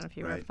Lemonade. I don't know if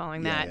you were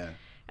following that. Yeah.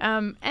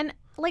 And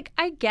like,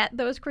 I get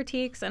those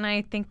critiques, and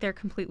I think they're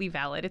completely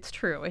valid. It's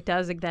true. It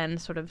does then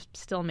sort of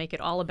still make it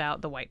all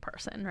about the white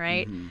person,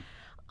 right? Mm-hmm.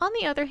 On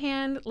the other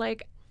hand,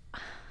 like,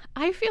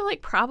 I feel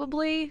like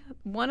probably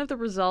one of the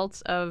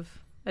results of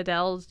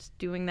Adele's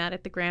doing that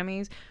at the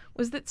Grammys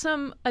was that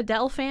some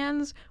Adele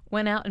fans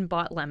went out and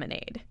bought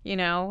Lemonade,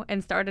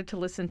 and started to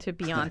listen to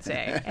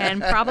Beyonce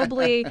and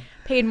probably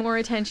paid more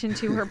attention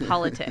to her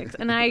politics.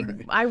 And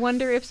I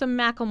wonder if some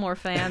Macklemore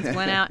fans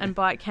went out and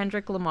bought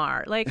Kendrick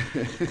Lamar. Like,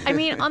 I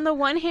mean, on the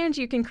one hand,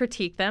 you can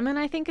critique them, and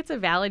I think it's a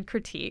valid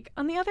critique.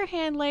 On the other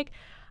hand, like,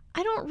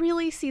 I don't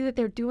really see that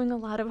they're doing a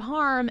lot of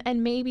harm,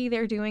 and maybe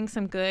they're doing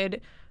some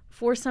good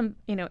for some,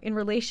 in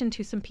relation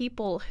to some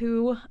people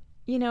who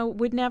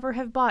would never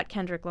have bought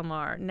Kendrick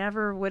Lamar,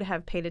 never would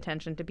have paid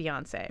attention to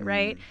Beyonce,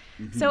 right?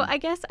 Mm-hmm. So I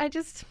guess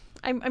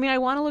I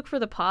want to look for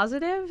the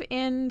positive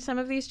in some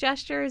of these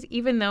gestures,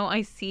 even though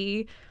I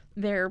see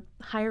their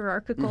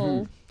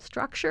hierarchical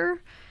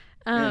structure.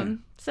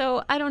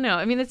 So I don't know.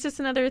 I mean, it's just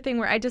another thing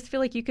where I just feel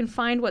like you can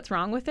find what's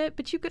wrong with it,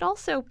 but you could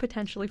also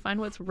potentially find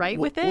what's right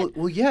with it.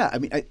 Well, yeah. I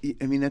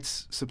mean,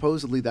 that's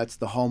supposedly that's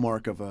the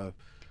hallmark of a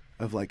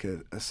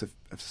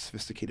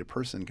sophisticated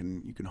person.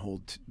 You can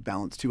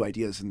balance two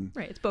ideas and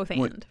right. It's both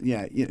and.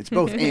 It's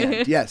both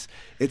and. Yes,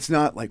 it's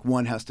not like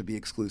one has to be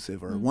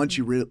exclusive. Or once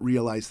you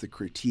realize the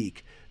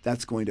critique,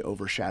 that's going to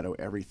overshadow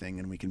everything,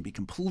 and we can be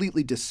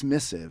completely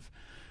dismissive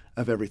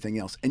of everything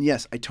else. And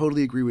yes, I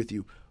totally agree with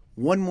you.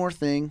 One more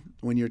thing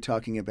when you're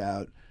talking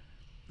about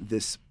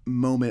this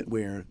moment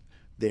where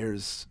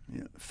there's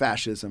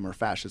fascism or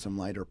fascism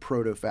light or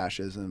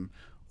proto-fascism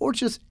or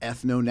just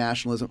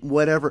ethno-nationalism,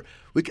 whatever.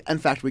 In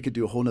fact, we could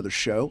do a whole nother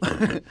show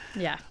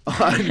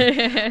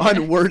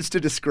on words to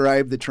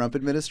describe the Trump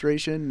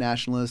administration: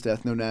 nationalist,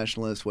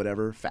 ethno-nationalist,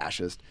 whatever,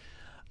 fascist.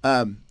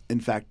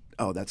 In fact,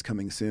 that's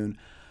coming soon.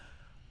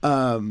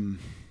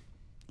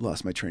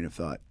 Lost my train of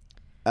thought.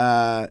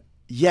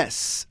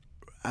 Yes.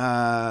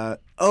 When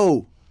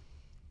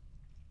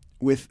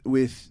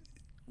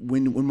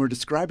we're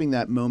describing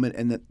that moment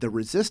and the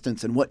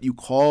resistance and what you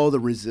call the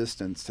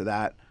resistance to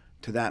that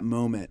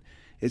moment,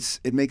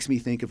 it makes me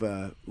think of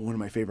one of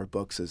my favorite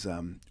books is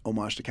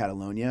Homage to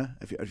Catalonia.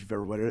 If you've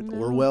ever read it, no.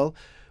 Orwell,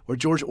 or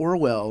George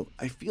Orwell.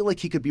 I feel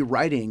like he could be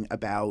writing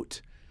about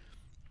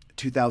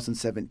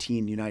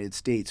 2017 United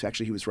States.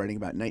 Actually, he was writing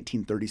about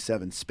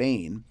 1937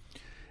 Spain,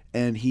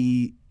 and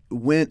he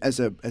went as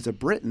a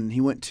Briton.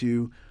 He went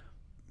to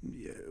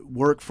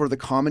work for the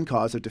common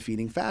cause of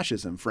defeating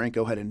fascism.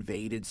 Franco had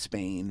invaded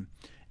Spain,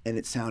 and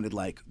it sounded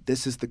like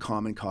this is the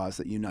common cause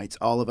that unites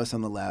all of us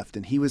on the left.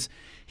 And he was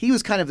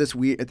kind of this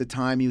weird, at the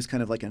time, he was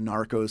kind of like a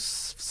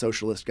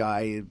narco-socialist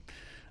guy.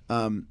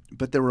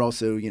 But there were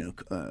also,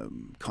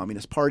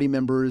 Communist Party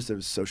members, there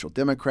was Social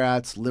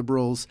Democrats,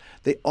 liberals.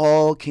 They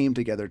all came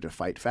together to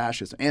fight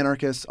fascism.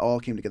 Anarchists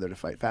all came together to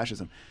fight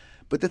fascism.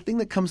 But the thing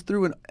that comes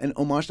through in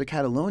Homage to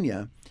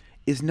Catalonia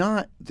is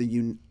not the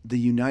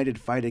united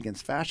fight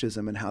against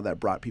fascism and how that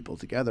brought people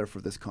together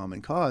for this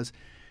common cause.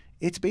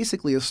 It's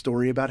basically a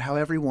story about how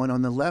everyone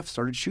on the left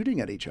started shooting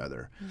at each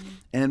other. Mm-hmm.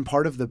 And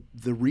part of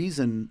the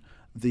reason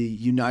the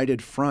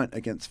united front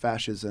against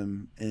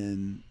fascism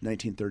in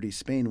 1930s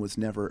Spain was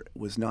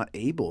not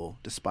able,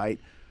 despite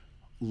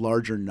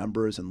larger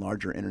numbers and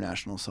larger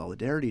international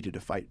solidarity, to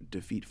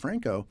defeat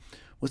Franco,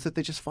 was that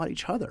they just fought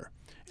each other.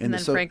 And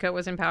then Franco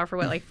was in power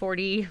for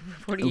 40 years?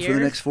 For the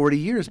next 40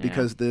 years,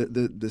 because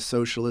the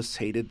socialists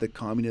hated the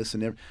communists,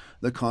 and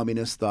the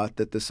communists thought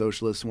that the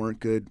socialists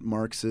weren't good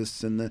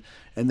Marxists, and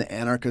the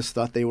anarchists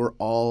thought they were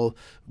all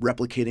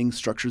replicating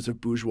structures of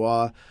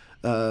bourgeois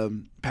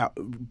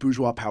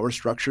power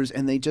structures,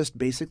 and they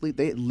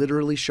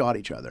literally shot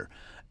each other.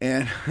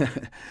 And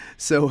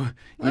so,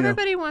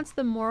 everybody wants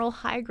the moral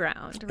high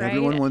ground, right?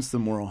 Everyone wants the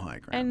moral high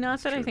ground. And not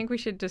That's that true. I think we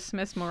should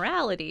dismiss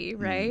morality,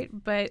 right?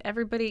 But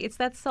everybody, it's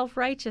that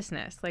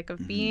self-righteousness, like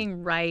of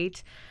being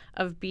right,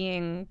 of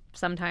being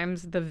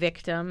sometimes the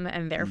victim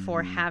and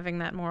therefore having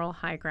that moral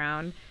high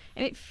ground.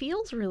 And it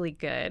feels really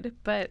good.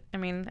 But, I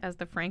mean, as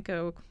the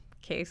Franco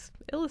case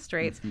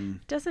illustrates,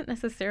 doesn't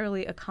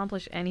necessarily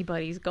accomplish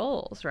anybody's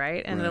goals,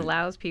 right? And it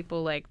allows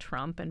people like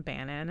Trump and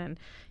Bannon and,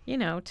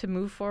 to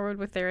move forward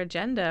with their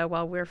agenda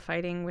while we're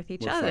fighting with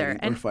each other.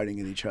 We're fighting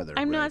with each other.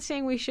 I'm not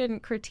saying we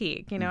shouldn't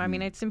critique. I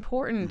mean, it's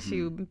important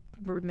to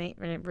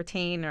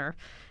retain or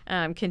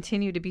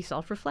continue to be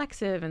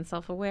self-reflexive and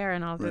self-aware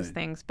and all those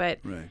things. But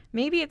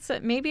maybe it's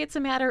a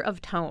matter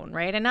of tone,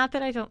 right? And not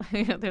that I don't.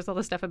 There's all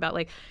this stuff about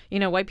like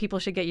white people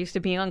should get used to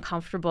being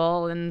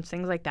uncomfortable and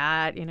things like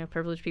that.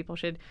 Privileged people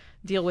should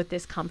deal with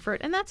discomfort,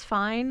 and that's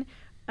fine.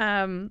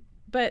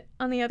 But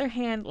on the other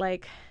hand,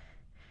 like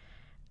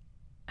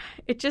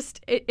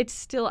it's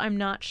still, I'm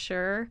not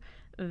sure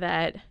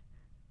that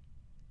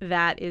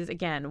is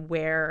again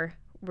where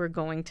we're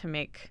going to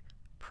make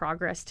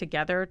progress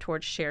together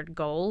towards shared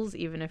goals,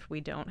 even if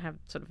we don't have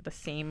sort of the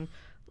same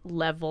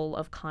level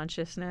of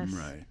consciousness.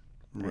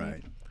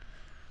 Right.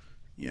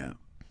 Yeah.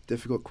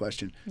 Difficult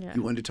question. Yeah.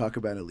 You wanted to talk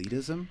about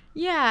elitism?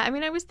 Yeah. I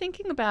mean, I was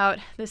thinking about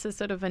this as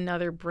sort of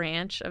another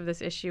branch of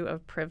this issue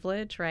of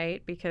privilege,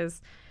 right?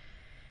 Because,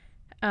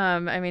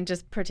 I mean,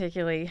 just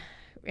particularly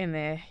in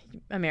the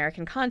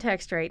American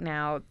context right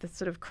now, the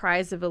sort of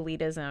cries of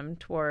elitism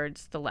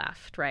towards the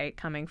left, right,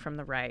 coming from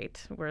the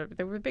right,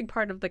 they were a big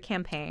part of the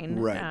campaign.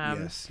 Right,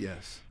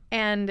 yes.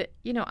 And,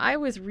 I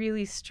was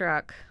really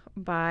struck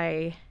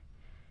by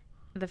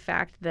the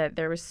fact that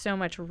there was so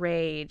much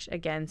rage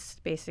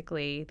against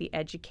basically the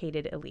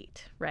educated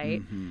elite,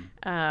 right?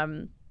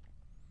 And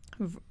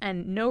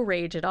no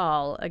rage at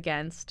all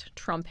against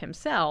Trump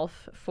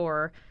himself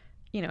for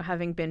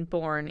having been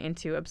born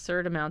into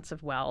absurd amounts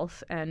of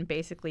wealth and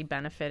basically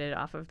benefited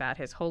off of that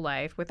his whole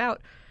life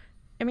without,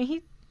 I mean,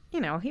 he's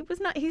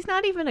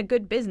not even a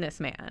good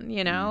businessman,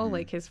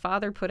 like his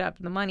father put up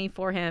the money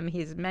for him.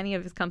 Many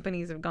of his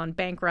companies have gone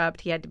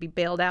bankrupt. He had to be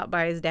bailed out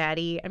by his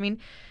daddy. I mean,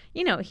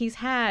 he's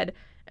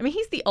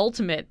the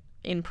ultimate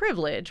in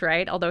privilege,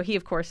 right? Although he,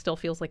 of course, still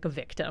feels like a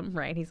victim,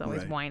 right? He's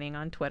always whining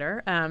on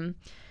Twitter. And,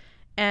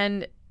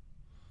 I'm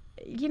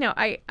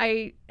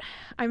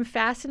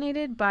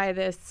fascinated by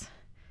this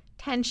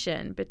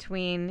tension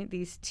between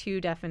these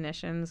two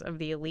definitions of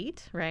the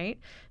elite, right?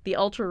 The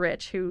ultra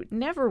rich who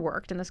never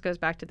worked, and this goes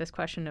back to this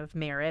question of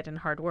merit and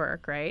hard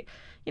work, right?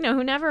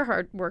 Who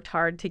never worked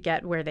hard to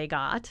get where they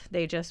got.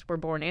 They just were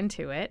born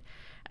into it.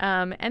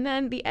 And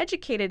then the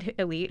educated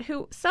elite,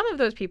 who some of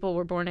those people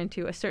were born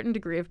into a certain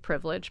degree of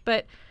privilege.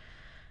 But,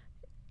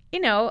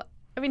 to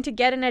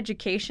get an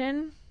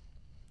education,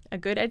 a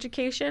good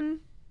education,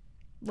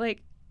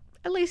 like,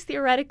 at least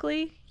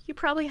theoretically, you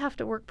probably have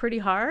to work pretty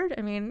hard.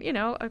 I mean,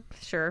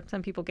 sure,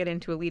 some people get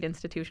into elite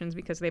institutions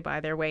because they buy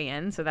their way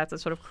in. So that's a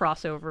sort of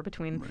crossover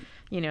between,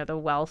 the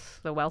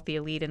wealthy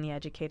elite and the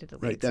educated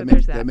elite. Right. So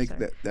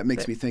That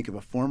makes me think of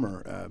a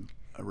former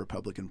a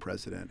Republican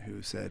president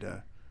who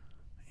said,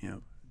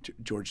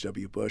 George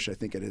W. Bush, I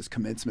think at his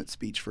commencement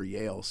speech for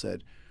Yale,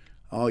 said,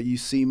 "All you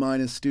C-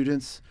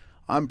 students,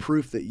 I'm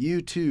proof that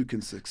you too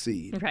can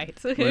succeed." Right.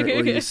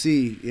 where you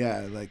see,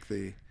 like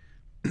the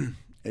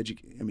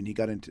he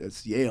got into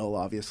Yale,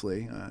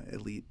 obviously,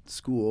 elite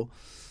school,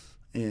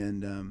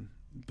 and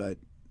but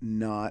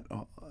not.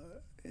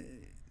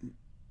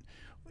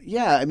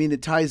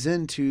 It ties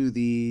into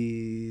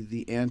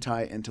the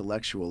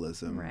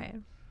anti-intellectualism, right,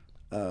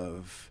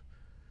 of.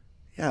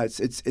 Yeah,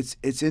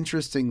 it's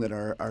interesting that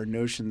our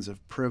notions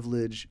of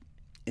privilege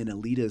and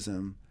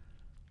elitism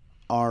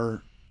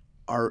are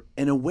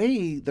in a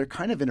way they're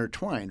kind of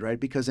intertwined, right?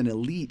 Because an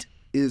elite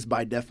is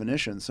by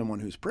definition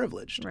someone who's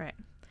privileged, right?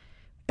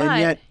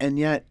 And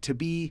yet to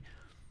be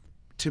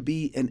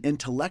an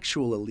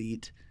intellectual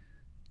elite,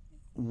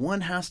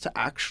 one has to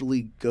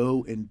actually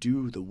go and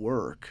do the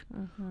work,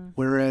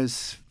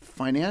 whereas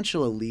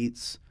financial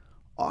elites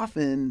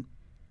often.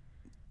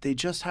 They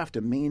just have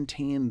to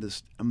maintain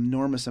this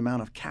enormous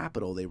amount of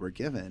capital they were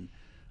given.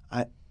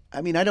 I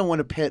don't want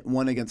to pit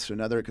one against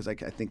another because I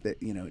think that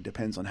it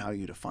depends on how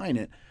you define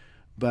it.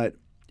 But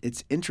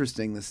it's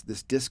interesting this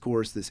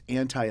discourse, this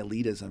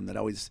anti-elitism that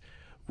always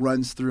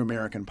runs through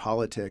American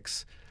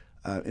politics,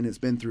 and it's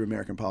been through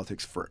American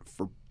politics for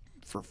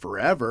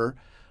forever,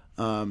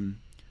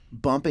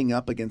 bumping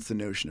up against the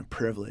notion of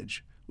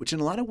privilege, which in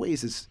a lot of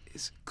ways is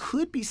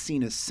could be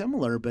seen as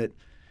similar, but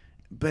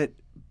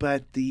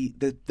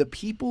the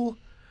people,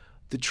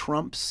 the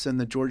Trumps and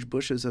the George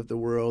Bushes of the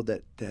world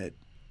that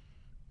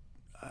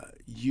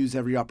use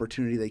every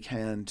opportunity they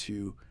can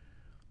to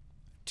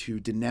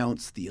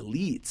denounce the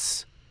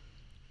elites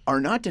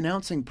are not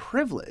denouncing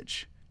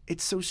privilege.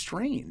 It's so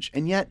strange,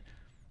 and yet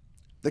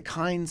the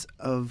kinds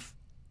of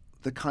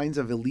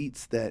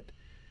elites that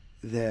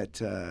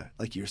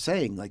like you're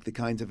saying, like the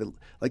kinds of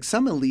like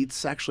some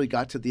elites actually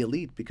got to the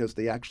elite because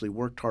they actually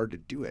worked hard to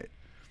do it.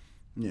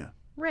 Yeah.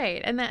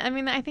 Right. And that, I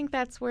mean, I think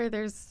that's where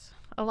there's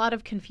a lot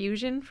of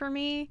confusion for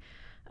me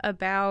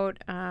about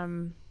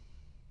sort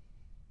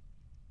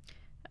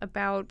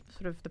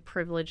of the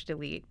privileged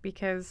elite,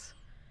 because,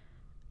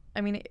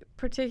 I mean,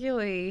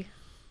 particularly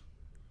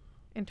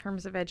in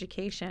terms of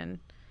education,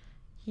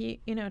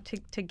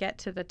 to get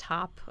to the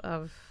top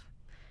of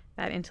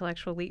that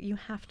intellectual elite, you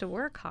have to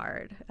work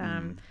hard.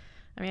 I mean,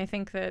 I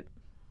think that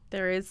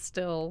there is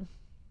still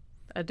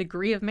a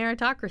degree of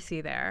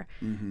meritocracy there.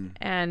 Mm-hmm.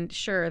 And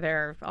sure, there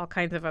are all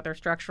kinds of other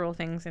structural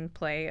things in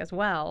play as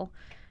well.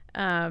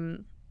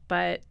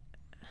 But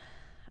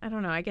I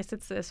don't know, I guess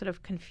it's a sort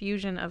of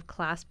confusion of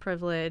class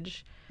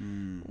privilege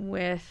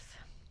with,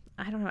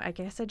 I don't know, I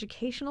guess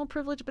educational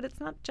privilege, but it's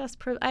not just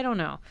I don't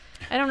know.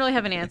 I don't really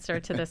have an answer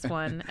to this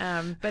one.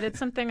 But it's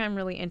something I'm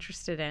really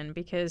interested in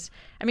because,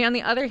 I mean, on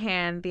the other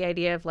hand, the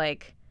idea of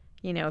like,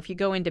 if you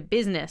go into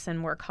business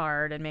and work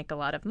hard and make a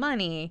lot of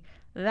money,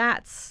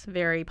 that's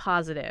very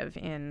positive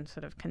in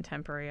sort of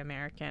contemporary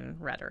American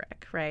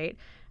rhetoric, right?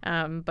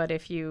 But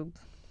if you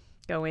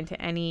go into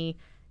any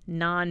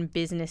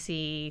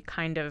non-businessy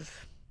kind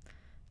of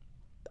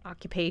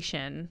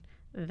occupation,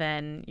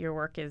 then your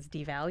work is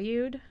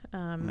devalued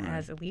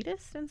as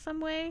elitist in some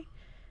way.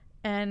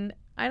 And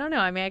I don't know.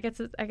 I mean, I guess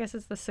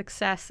it's the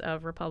success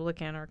of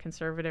Republican or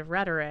conservative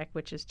rhetoric,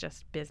 which is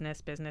just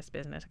business,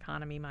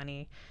 economy,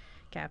 money,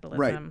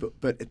 capitalism. Right,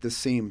 but at the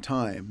same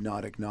time,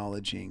 not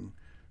acknowledging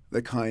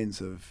the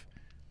kinds of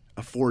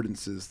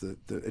affordances,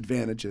 the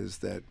advantages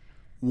that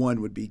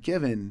one would be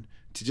given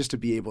to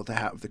be able to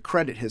have the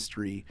credit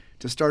history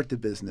to start the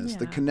business,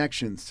 the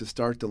connections to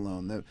start the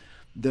loan,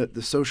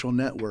 the social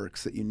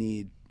networks that you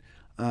need.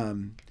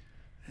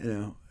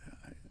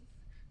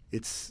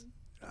 It's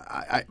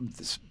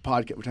this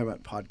podcast. We're talking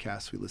about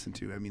podcasts we listen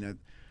to. I mean,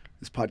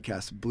 this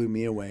podcast blew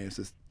me away. It's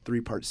this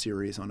 3-part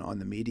series on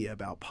the media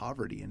about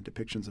poverty and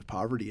depictions of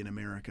poverty in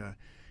America,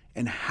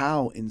 and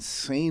how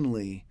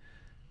insanely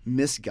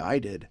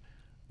misguided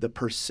the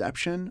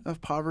perception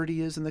of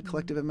poverty is in the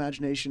collective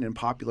imagination and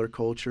popular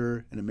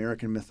culture and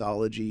American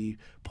mythology,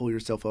 pull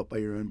yourself up by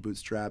your own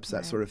bootstraps,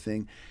 that sort of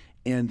thing.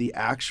 And the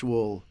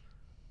actual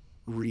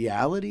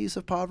realities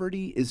of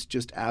poverty is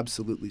just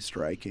absolutely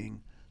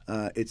striking.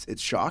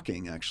 It's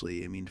shocking,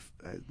 actually. I mean,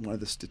 one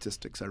of the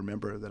statistics I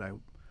remember that I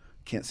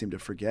can't seem to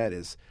forget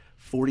is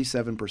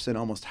 47%,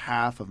 almost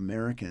half of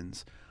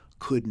Americans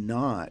could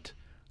not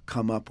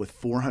come up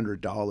with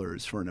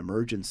 $400 for an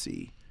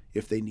emergency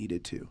if they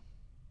needed to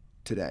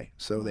today.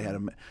 So they had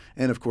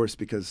and of course,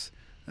 because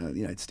the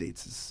United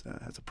States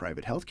has a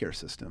private healthcare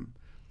system,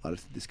 a lot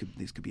of these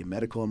could be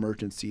medical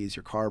emergencies.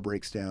 Your car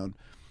breaks down.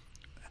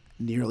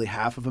 Nearly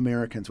half of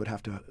Americans would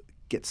have to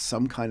get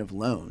some kind of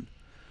loan,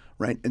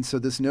 right? And so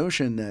this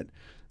notion that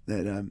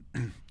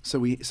so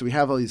we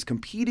have all these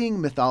competing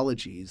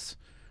mythologies,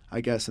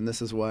 I guess, and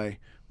this is why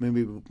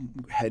maybe we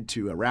head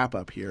to a wrap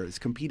up here, is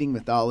competing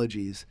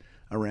mythologies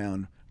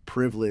around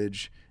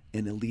privilege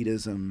and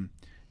elitism.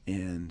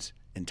 And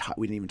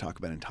we didn't even talk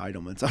about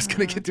entitlements. I was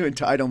going to get to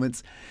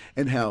entitlements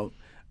and how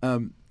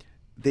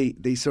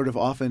they sort of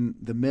often,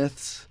 the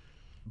myths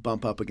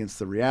bump up against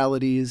the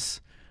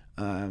realities.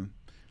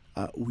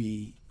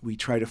 We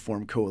try to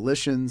form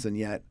coalitions, and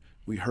yet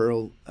we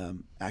hurl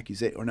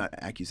not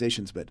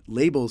accusations, but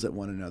labels at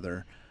one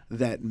another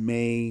that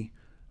may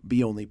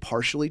be only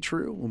partially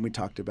true. When we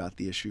talked about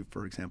the issue,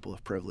 for example,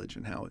 of privilege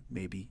and how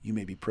you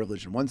may be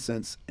privileged in one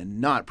sense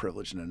and not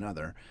privileged in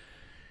another.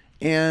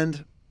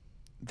 And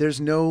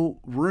there's no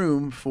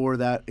room for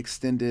that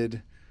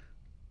extended,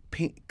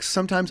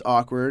 sometimes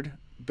awkward,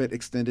 but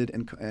extended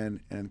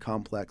and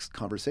complex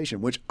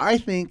conversation, which I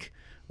think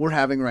we're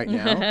having right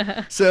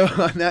now. So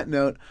on that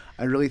note,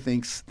 I really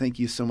thank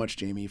you so much,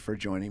 Jamie, for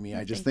joining me.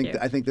 I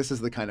think this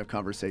is the kind of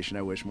conversation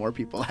I wish more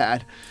people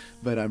had,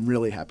 but I'm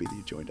really happy that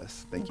you joined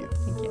us. Thank you.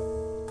 Thank you.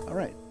 All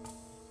right.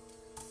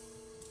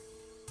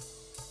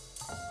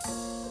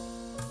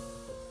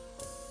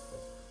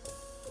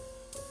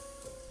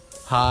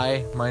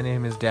 Hi, my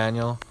name is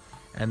Daniel,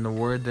 and the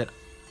word that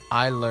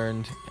I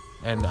learned,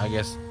 and I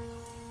guess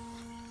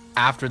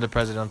after the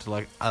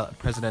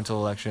presidential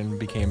election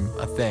became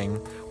a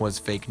thing, was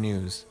fake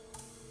news.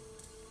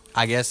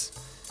 I guess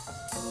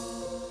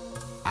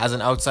as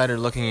an outsider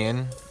looking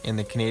in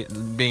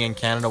being in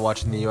Canada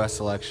watching the U.S.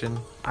 election,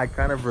 I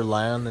kind of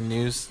rely on the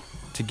news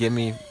to give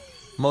me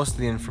most of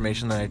the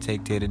information that I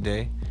take day to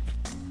day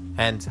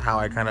and how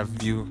I kind of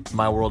view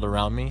my world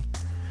around me.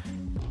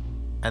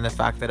 And the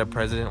fact that a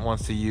president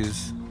wants to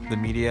use the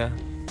media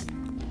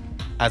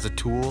as a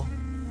tool,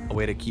 a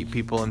way to keep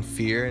people in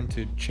fear and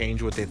to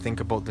change what they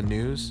think about the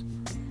news,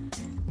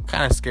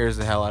 kind of scares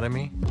the hell out of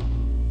me.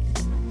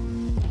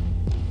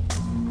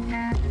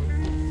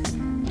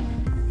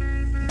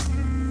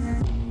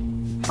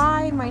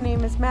 Hi, my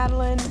name is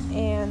Madeline,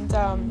 and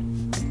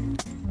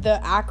the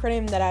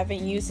acronym that I've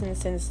been using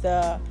since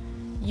the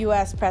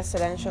U.S.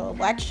 presidential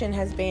election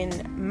has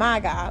been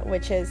MAGA,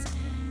 which is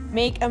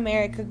Make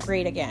America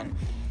Great Again.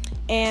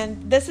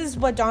 And this is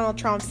what Donald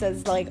Trump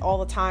says like all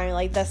the time.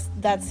 Like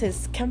that's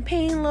his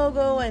campaign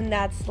logo, and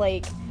that's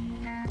like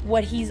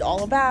what he's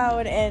all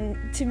about.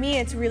 And to me,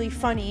 it's really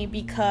funny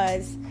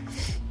because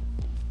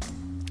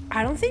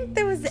I don't think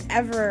there was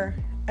ever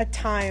a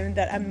time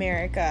that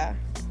America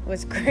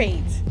was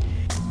great.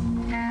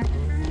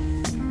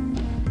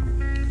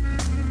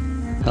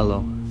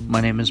 Hello,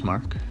 my name is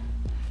Mark,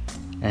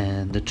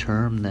 and the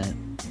term that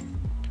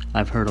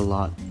I've heard a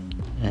lot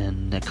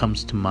and that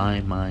comes to my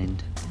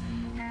mind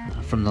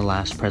from the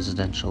last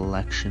presidential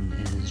election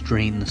is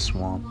drain the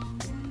swamp,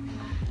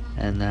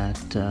 and that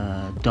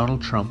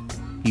Donald Trump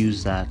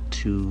used that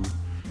to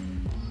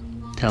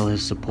tell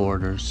his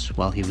supporters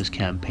while he was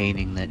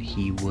campaigning that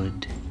he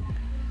would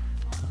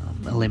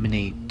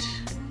eliminate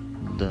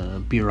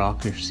the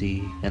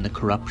bureaucracy and the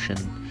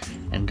corruption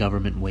and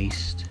government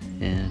waste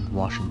in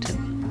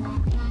Washington.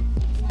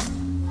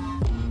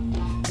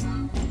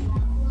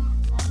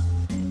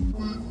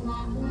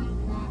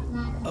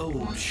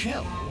 Old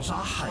shells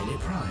are highly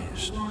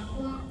prized.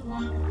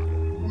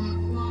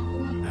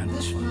 And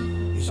this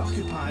one is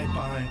occupied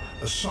by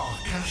a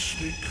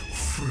sarcastic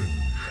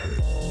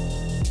fringehead.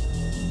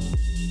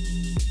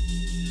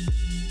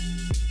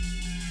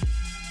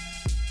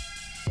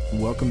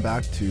 Welcome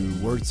back to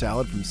Word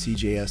Salad from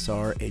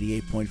CJSR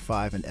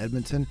 88.5 in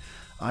Edmonton.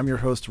 I'm your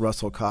host,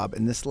 Russell Cobb,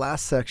 and this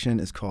last section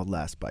is called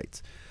Last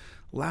Bites.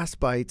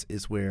 Last Bites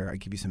is where I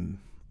give you some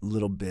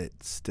little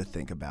bits to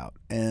think about.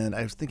 And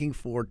I was thinking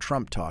for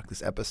Trump Talk,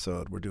 this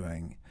episode we're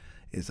doing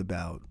is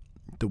about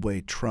the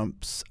way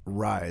Trump's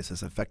rise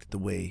has affected the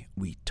way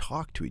we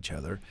talk to each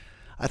other.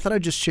 I thought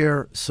I'd just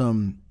share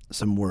some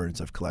words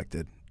I've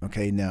collected.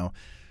 Okay, now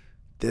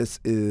this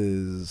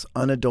is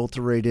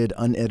unadulterated,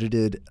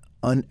 unedited,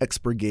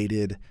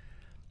 unexpurgated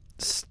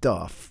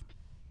stuff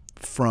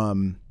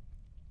from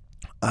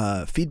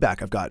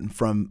feedback I've gotten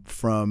from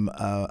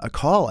a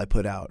call I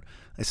put out.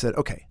 I said,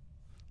 okay,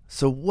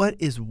 so what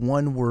is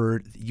one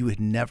word that you had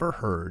never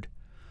heard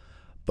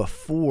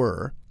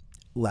before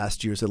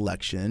last year's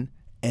election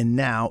and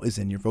now is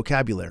in your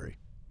vocabulary?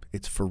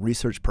 It's for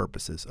research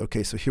purposes.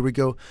 Okay, so here we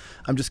go.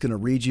 I'm just going to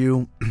read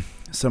you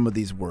some of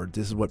these words.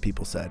 This is what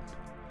people said.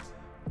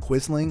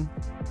 Quisling,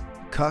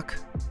 cuck,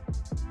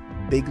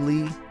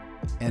 bigly,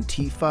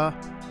 Antifa,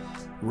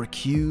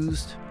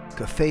 recused,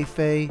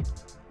 cafefe,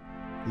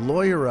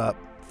 lawyer up,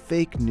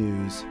 fake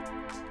news,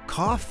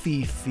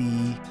 coffee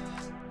fee,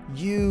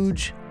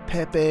 huge,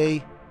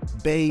 Pepe,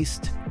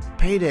 based,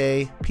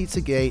 payday,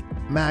 Pizzagate,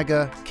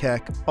 MAGA,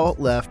 Keck,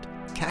 alt-left,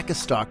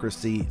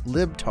 cacistocracy,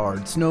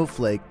 libtard,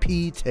 snowflake,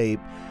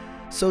 P-tape,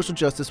 social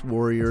justice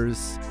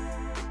warriors,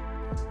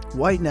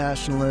 white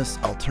nationalists,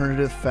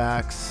 alternative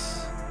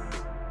facts,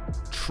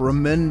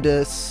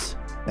 tremendous,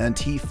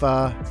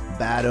 Antifa,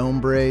 bad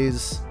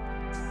hombres,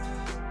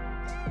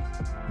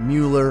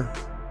 Mueller,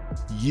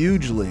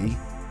 hugely,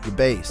 the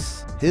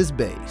base, his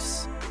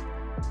base,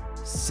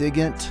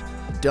 SIGINT,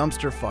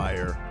 dumpster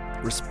fire,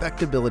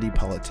 respectability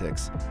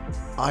politics,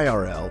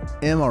 IRL,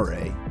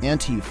 MRA,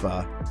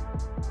 Antifa,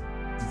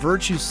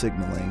 virtue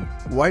signaling,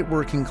 white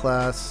working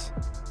class,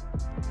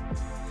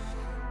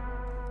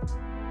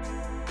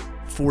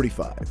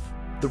 45,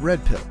 the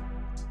red pill,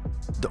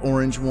 the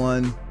orange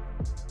one,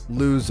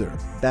 loser,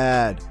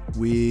 bad,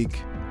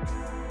 weak,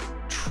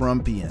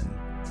 Trumpian,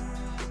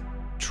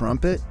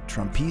 trumpet,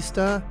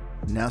 Trumpista,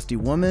 nasty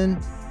woman,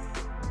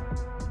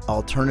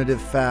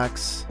 alternative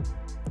facts,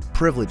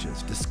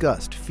 privileges,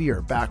 disgust,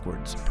 fear,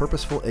 backwards,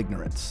 purposeful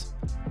ignorance,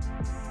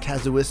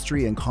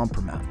 casuistry and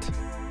compromat,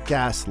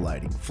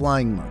 gaslighting,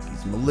 flying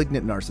monkeys,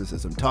 malignant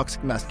narcissism,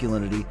 toxic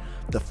masculinity,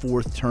 the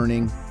fourth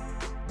turning,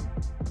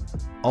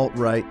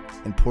 alt-right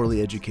and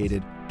poorly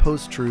educated,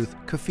 post-truth,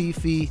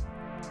 kafifi,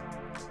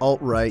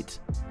 alt-right,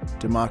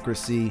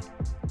 democracy,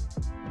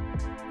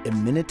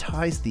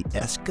 immunitize the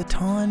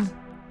eschaton.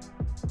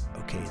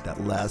 Okay, that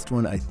last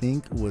one I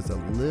think was a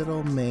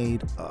little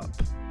made up.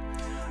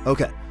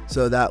 Okay,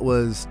 so that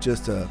was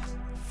just a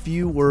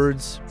few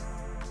words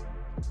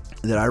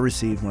that I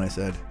received when I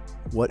said,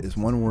 what is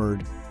one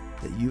word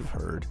that you've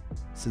heard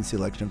since the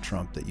election of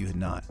Trump that you had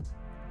not,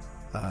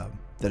 that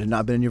had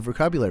not been in your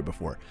vocabulary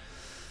before?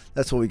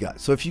 That's what we got.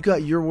 So if you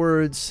got your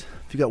words,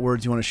 if you got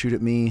words you want to shoot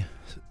at me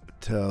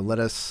to let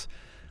us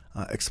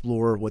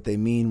explore what they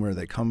mean, where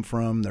they come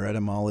from, their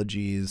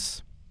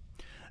etymologies,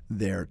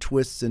 their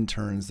twists and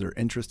turns, their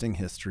interesting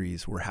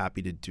histories, we're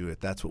happy to do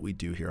it. That's what we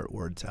do here at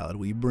Word Salad.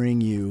 We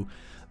bring you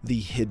the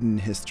hidden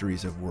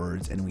histories of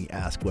words, and we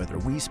ask whether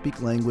we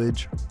speak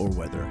language or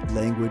whether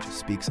language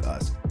speaks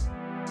us.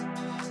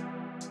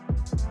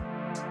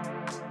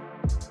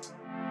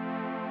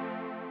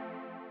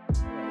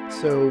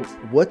 So,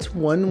 what's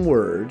one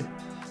word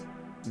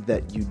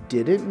that you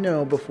didn't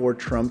know before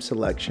Trump's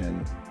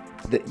election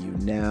that you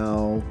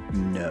now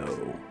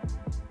know?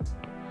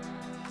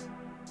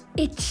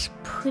 It's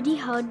pretty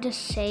hard to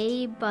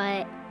say,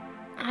 but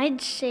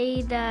I'd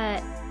say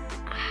that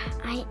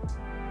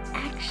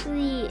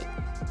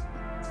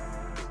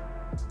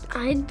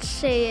I'd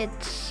say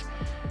it's,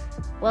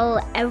 well,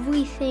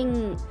 every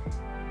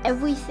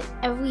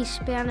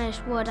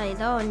Spanish word I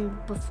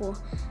learned before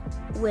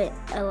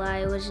while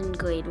I was in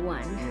grade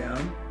 1.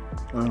 Yeah?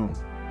 Oh,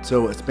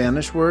 So a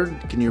Spanish word,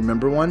 can you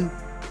remember one?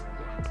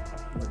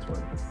 What's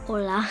one?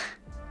 Hola.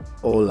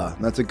 Hola,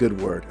 that's a good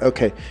word.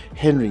 Okay,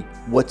 Henry,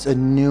 what's a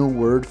new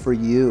word for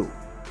you?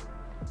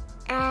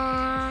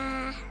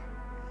 I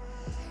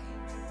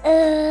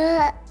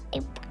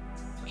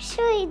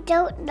actually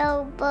don't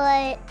know,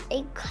 but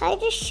I'm kind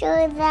of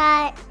sure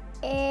that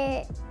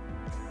it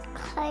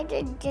kind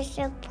of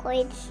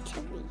disappoints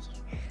to me.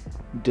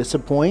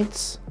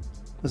 Disappoints?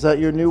 Is that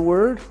your new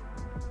word?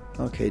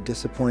 Okay,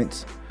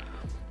 disappoints.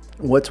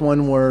 What's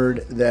one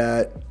word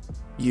that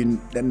you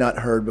had not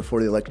heard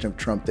before the election of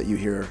Trump that you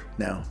hear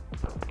now?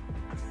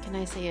 Can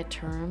I say a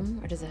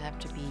term, or does it have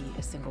to be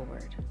a single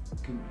word?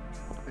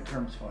 A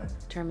term's fine.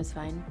 Term is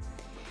fine.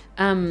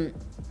 I'm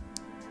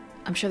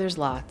sure there's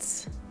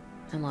lots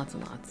and lots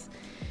and lots.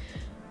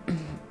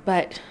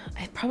 But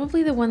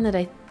probably the one that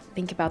I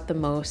think about the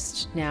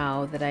most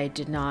now that I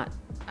did not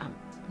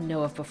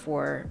know of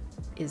before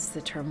is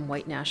the term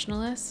white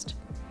nationalist.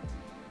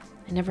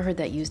 I never heard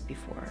that used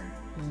before.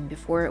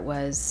 Before it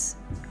was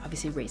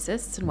obviously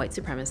racists and white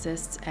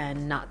supremacists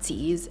and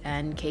Nazis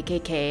and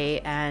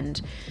KKK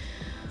and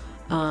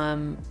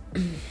I'm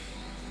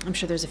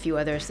sure there's a few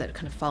others that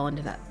kind of fall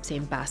into that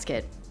same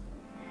basket.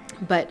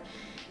 But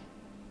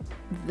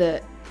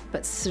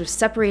sort of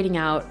separating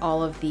out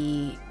all of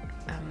the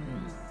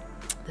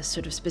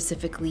sort of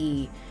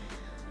specifically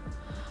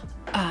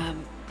what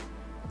am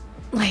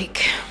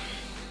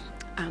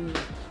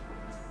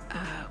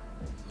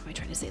I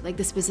trying to say? Like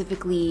the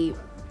specifically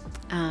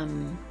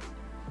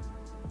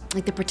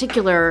like the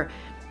particular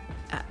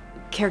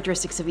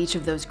characteristics of each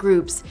of those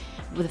groups,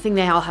 but the thing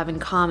they all have in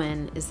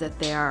common is that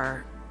they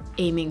are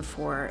aiming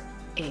for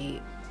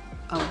a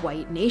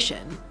white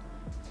nation,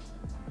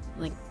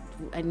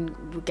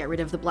 and get rid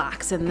of the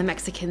blacks and the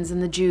Mexicans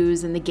and the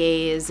Jews and the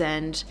gays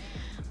and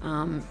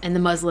the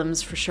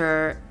Muslims for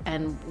sure,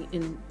 and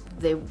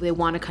they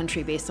want a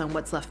country based on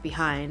what's left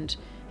behind,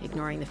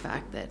 ignoring the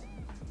fact that,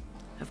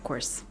 of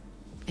course,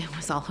 it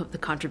was all of the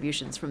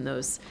contributions from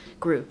those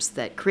groups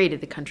that created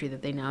the country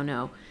that they now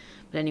know.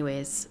 But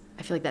anyways,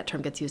 I feel like that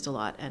term gets used a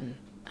lot, and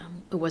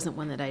it wasn't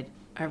one that I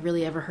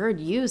really ever heard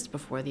used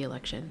before the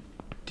election.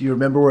 Do you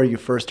remember where you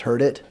first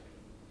heard it?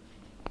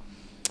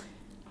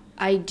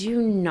 I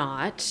do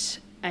not.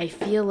 I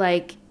feel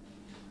like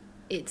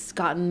it's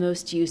gotten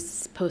most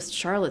use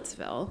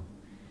post-Charlottesville,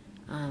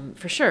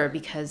 for sure,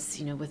 because,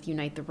 with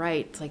Unite the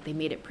Right, it's like they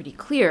made it pretty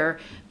clear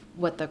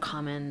what the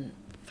common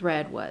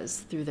thread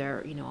was through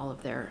their, all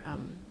of their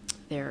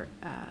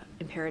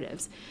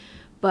imperatives.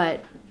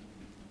 But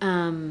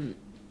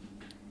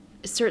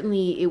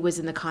certainly it would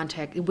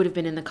have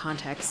been in the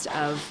context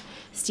of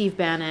Steve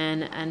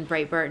Bannon and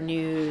Breitbart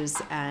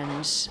News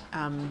and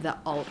the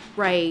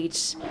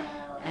alt-right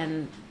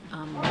and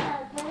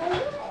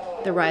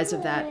the rise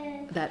of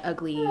that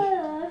ugly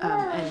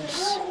and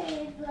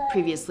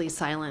previously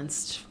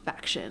silenced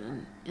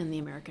faction in the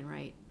American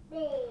right.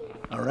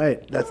 All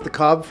right, that's the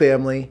Cobb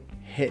family.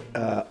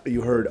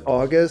 You heard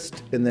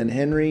August, and then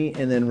Henry,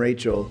 and then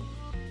Rachel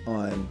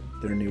on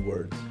their new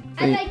words.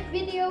 I like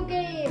video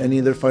games. Any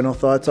other final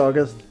thoughts,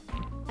 August?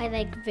 I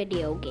like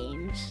video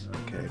games.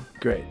 Okay,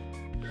 great.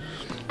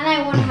 And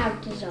I want to have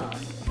dessert.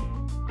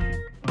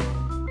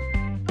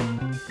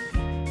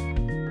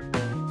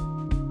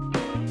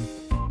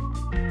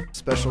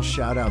 Special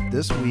shout out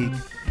this week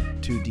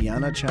to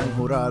Diana Chang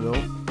Jurado,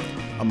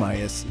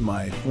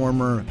 my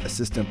former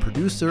assistant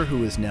producer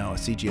who is now a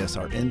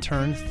CGSR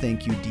intern.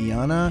 Thank you,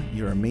 Diana.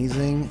 You're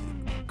amazing.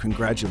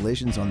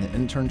 Congratulations on the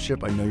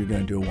internship. I know you're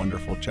going to do a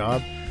wonderful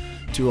job.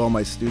 To all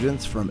my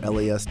students from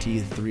LAST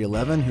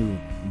 311 who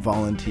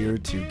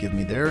volunteered to give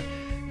me their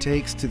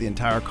takes, to the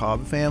entire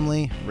Cobb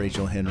family,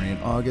 Rachel, Henry,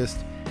 and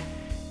August,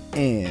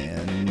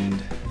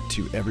 and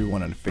to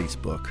everyone on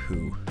Facebook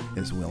who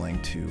is willing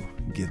to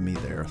give me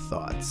their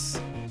thoughts.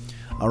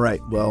 All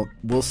right, well,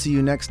 we'll see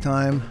you next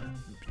time.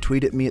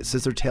 Tweet at me at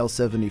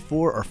ScissorTail74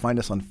 or find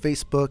us on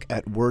Facebook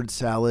at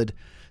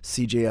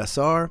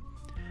WordSaladCJSR.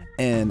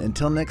 And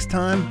until next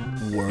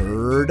time,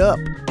 word up.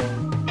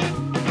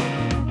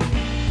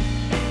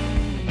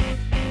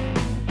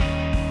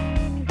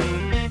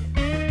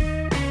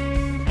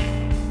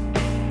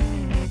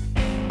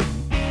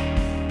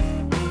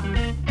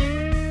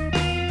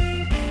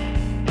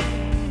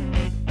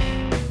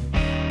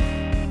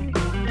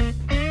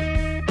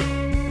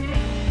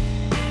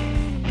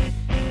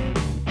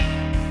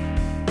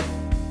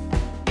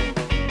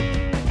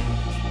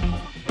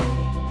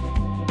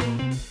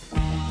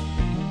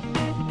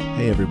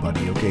 Hey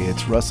everybody, okay,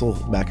 it's Russell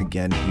back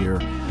again here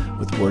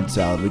with Word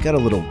Salad. We got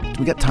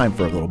time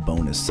for a little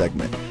bonus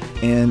segment.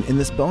 And in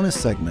this bonus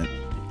segment,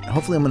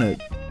 hopefully I'm going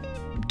to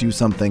do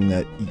something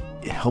that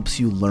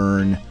helps you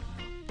learn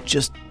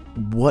just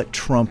what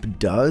Trump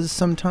does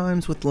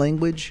sometimes with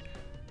language.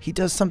 He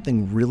does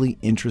something really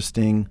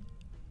interesting.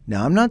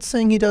 Now, I'm not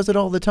saying he does it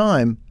all the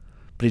time,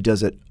 but he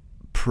does it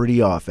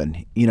pretty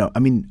often.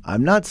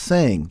 I'm not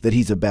saying that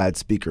he's a bad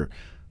speaker,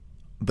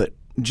 but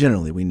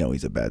generally we know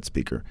he's a bad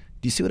speaker.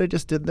 Do you see what I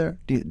just did there?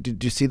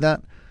 Did you see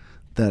that?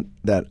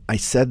 That I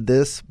said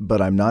this,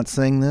 but I'm not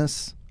saying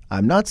this?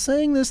 I'm not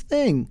saying this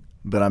thing,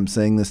 but I'm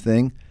saying this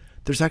thing.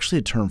 There's actually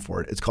a term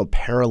for it. It's called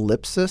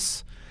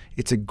paralipsis.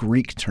 It's a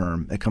Greek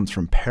term. It comes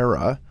from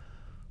para,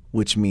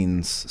 which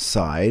means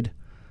side,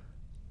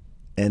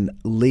 and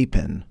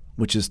lepen,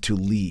 which is to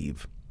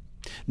leave.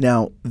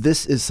 Now,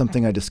 this is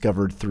something I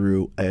discovered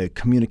through a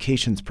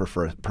communications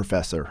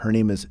professor. Her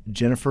name is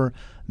Jennifer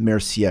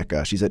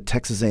Mercieka. She's at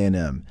Texas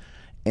A&M,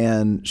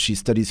 and she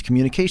studies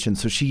communication.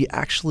 So she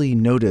actually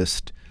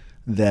noticed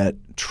that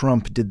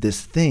Trump did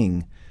this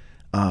thing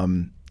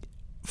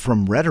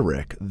from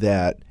rhetoric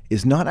that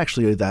is not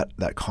actually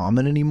that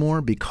common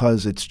anymore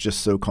because it's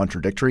just so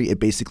contradictory. It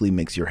basically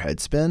makes your head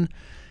spin.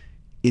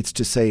 It's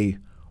to say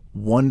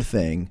one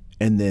thing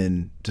and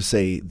then to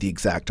say the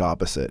exact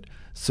opposite.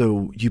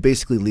 So you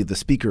basically leave the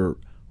speaker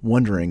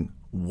wondering,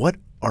 what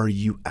are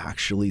you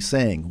actually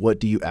saying? What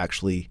do you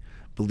actually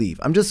believe?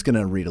 I'm just going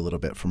to read a little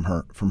bit from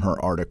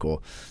her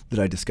article that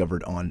I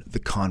discovered on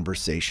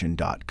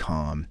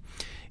theconversation.com.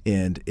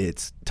 And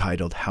it's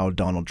titled "How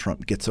Donald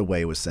Trump Gets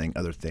Away with Saying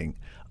Things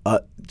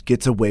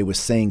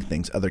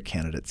Other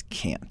Candidates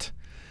Can't."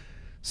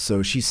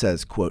 So she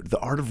says, quote, "The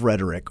art of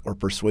rhetoric or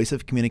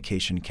persuasive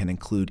communication can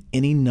include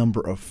any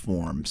number of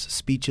forms: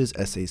 speeches,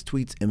 essays,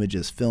 tweets,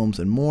 images, films,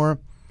 and more.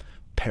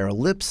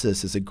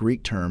 Paralipsis is a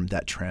Greek term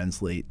that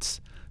translates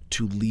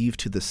to leave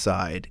to the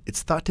side.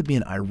 It's thought to be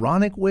an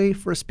ironic way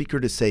for a speaker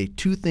to say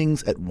two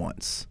things at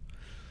once."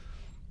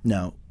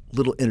 Now,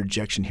 little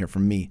interjection here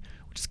from me,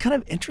 which is kind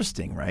of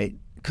interesting, right?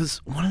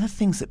 Because one of the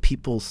things that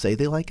people say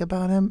they like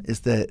about him is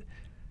that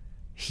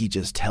he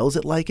just tells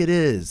it like it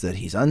is, that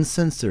he's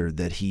uncensored,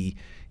 that he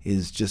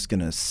is just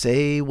going to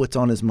say what's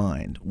on his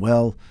mind.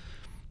 Well,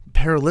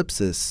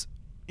 paralipsis,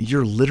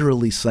 you're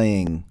literally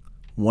saying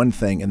one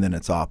thing and then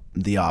it's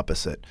the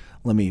opposite.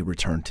 Let me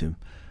return to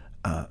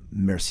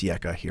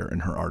Mercieka here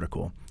in her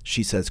article.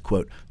 She says,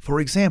 quote, "For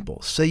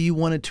example, say you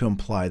wanted to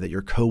imply that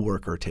your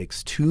coworker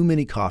takes too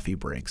many coffee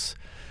breaks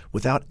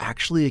without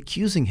actually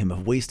accusing him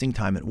of wasting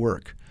time at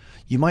work.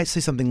 You might say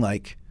something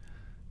like,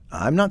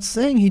 'I'm not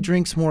saying he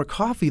drinks more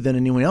coffee than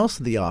anyone else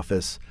in the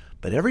office,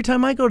 but every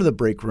time I go to the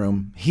break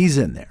room, he's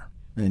in there.'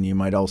 And you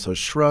might also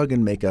shrug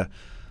and make a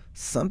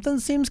 'something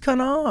seems kind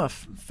of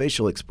off'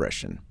 facial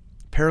expression.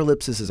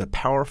 Paralipsis is a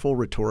powerful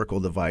rhetorical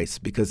device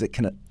because it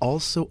can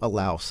also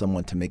allow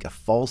someone to make a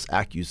false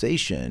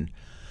accusation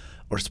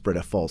or spread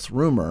a false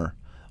rumor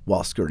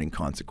while skirting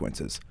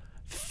consequences.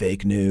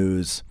 Fake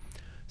news."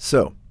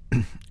 So,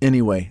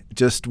 anyway,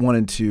 just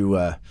wanted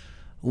to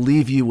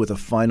leave you with a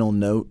final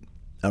note,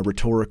 a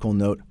rhetorical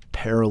note: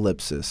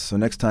 paralipsis. So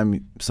next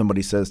time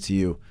somebody says to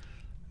you,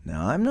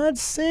 "Now, I'm not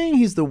saying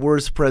he's the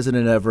worst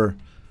president ever,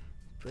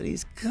 but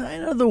he's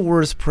kind of the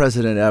worst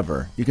president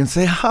ever," you can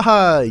say,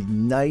 "Ha,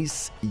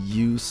 nice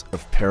use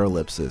of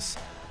paralipsis."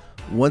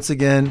 Once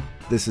again,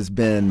 this has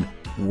been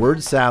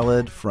Word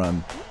Salad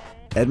from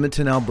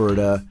Edmonton,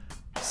 Alberta,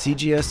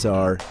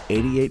 CGSR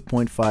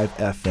 88.5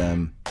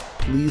 FM.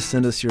 Please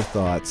send us your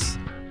thoughts.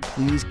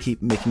 Please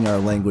keep making our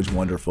language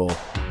wonderful.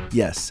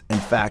 Yes, in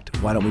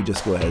fact, why don't we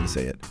just go ahead and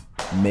say it?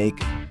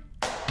 Make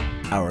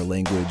our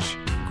language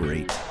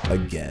great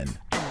again.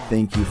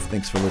 Thank you.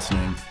 Thanks for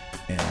listening,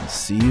 and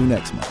see you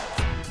next month.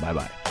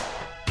 Bye-bye.